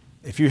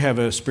 If you have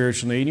a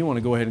spiritual need, you want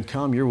to go ahead and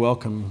come, you're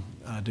welcome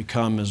to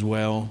come as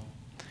well.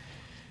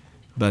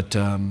 But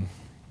I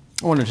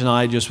wonder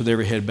tonight, just with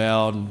every head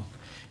bowed,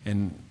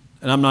 and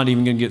I'm not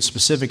even going to get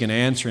specific in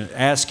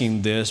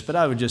asking this, but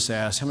I would just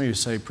ask, how many of you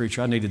say,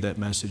 preacher, I needed that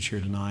message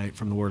here tonight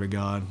from the Word of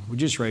God? Would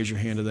you just raise your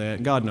hand to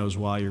that? God knows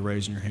why you're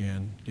raising your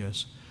hand.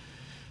 Yes.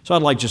 So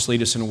I'd like to just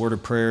lead us in a word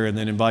of prayer and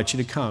then invite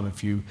you to come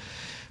if you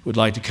would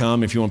like to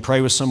come. If you want to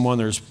pray with someone,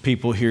 there's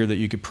people here that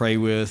you could pray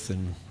with,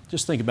 and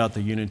just think about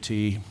the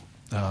unity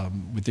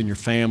within your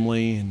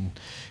family and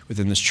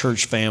within this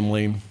church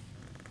family.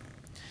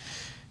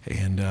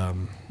 And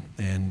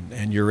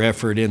your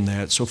effort in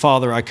that. So,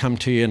 Father, I come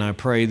to you and I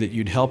pray that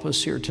you'd help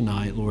us here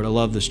tonight. Lord, I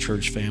love this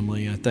church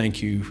family. I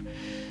thank you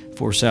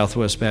for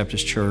Southwest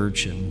Baptist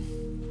Church,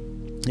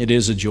 and it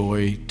is a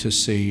joy to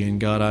see. And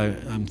God,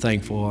 I'm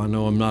thankful. I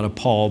know I'm not a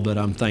Paul, but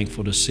I'm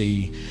thankful to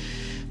see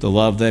the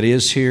love that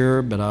is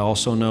here, but I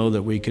also know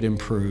that we could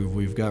improve.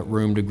 We've got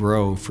room to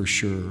grow for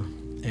sure.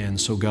 And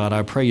so, God,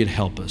 I pray you'd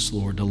help us,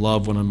 Lord, to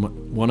love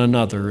one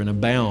another and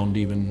abound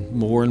even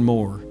more and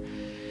more.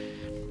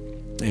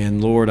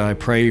 And Lord, I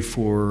pray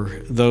for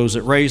those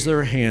that raise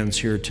their hands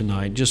here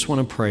tonight. Just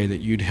want to pray that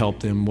you'd help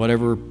them,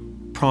 whatever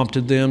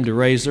prompted them to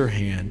raise their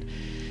hand.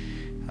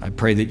 I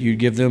pray that you'd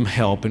give them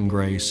help and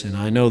grace. And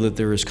I know that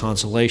there is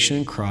consolation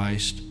in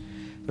Christ.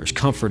 There's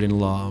comfort in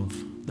love.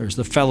 There's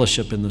the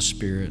fellowship in the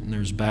Spirit. And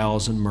there's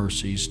bowels and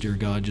mercies, dear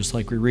God, just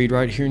like we read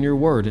right here in your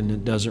word, and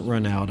it doesn't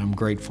run out. I'm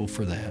grateful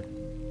for that.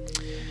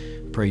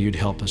 Pray you'd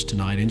help us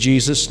tonight. In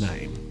Jesus'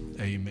 name,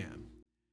 amen.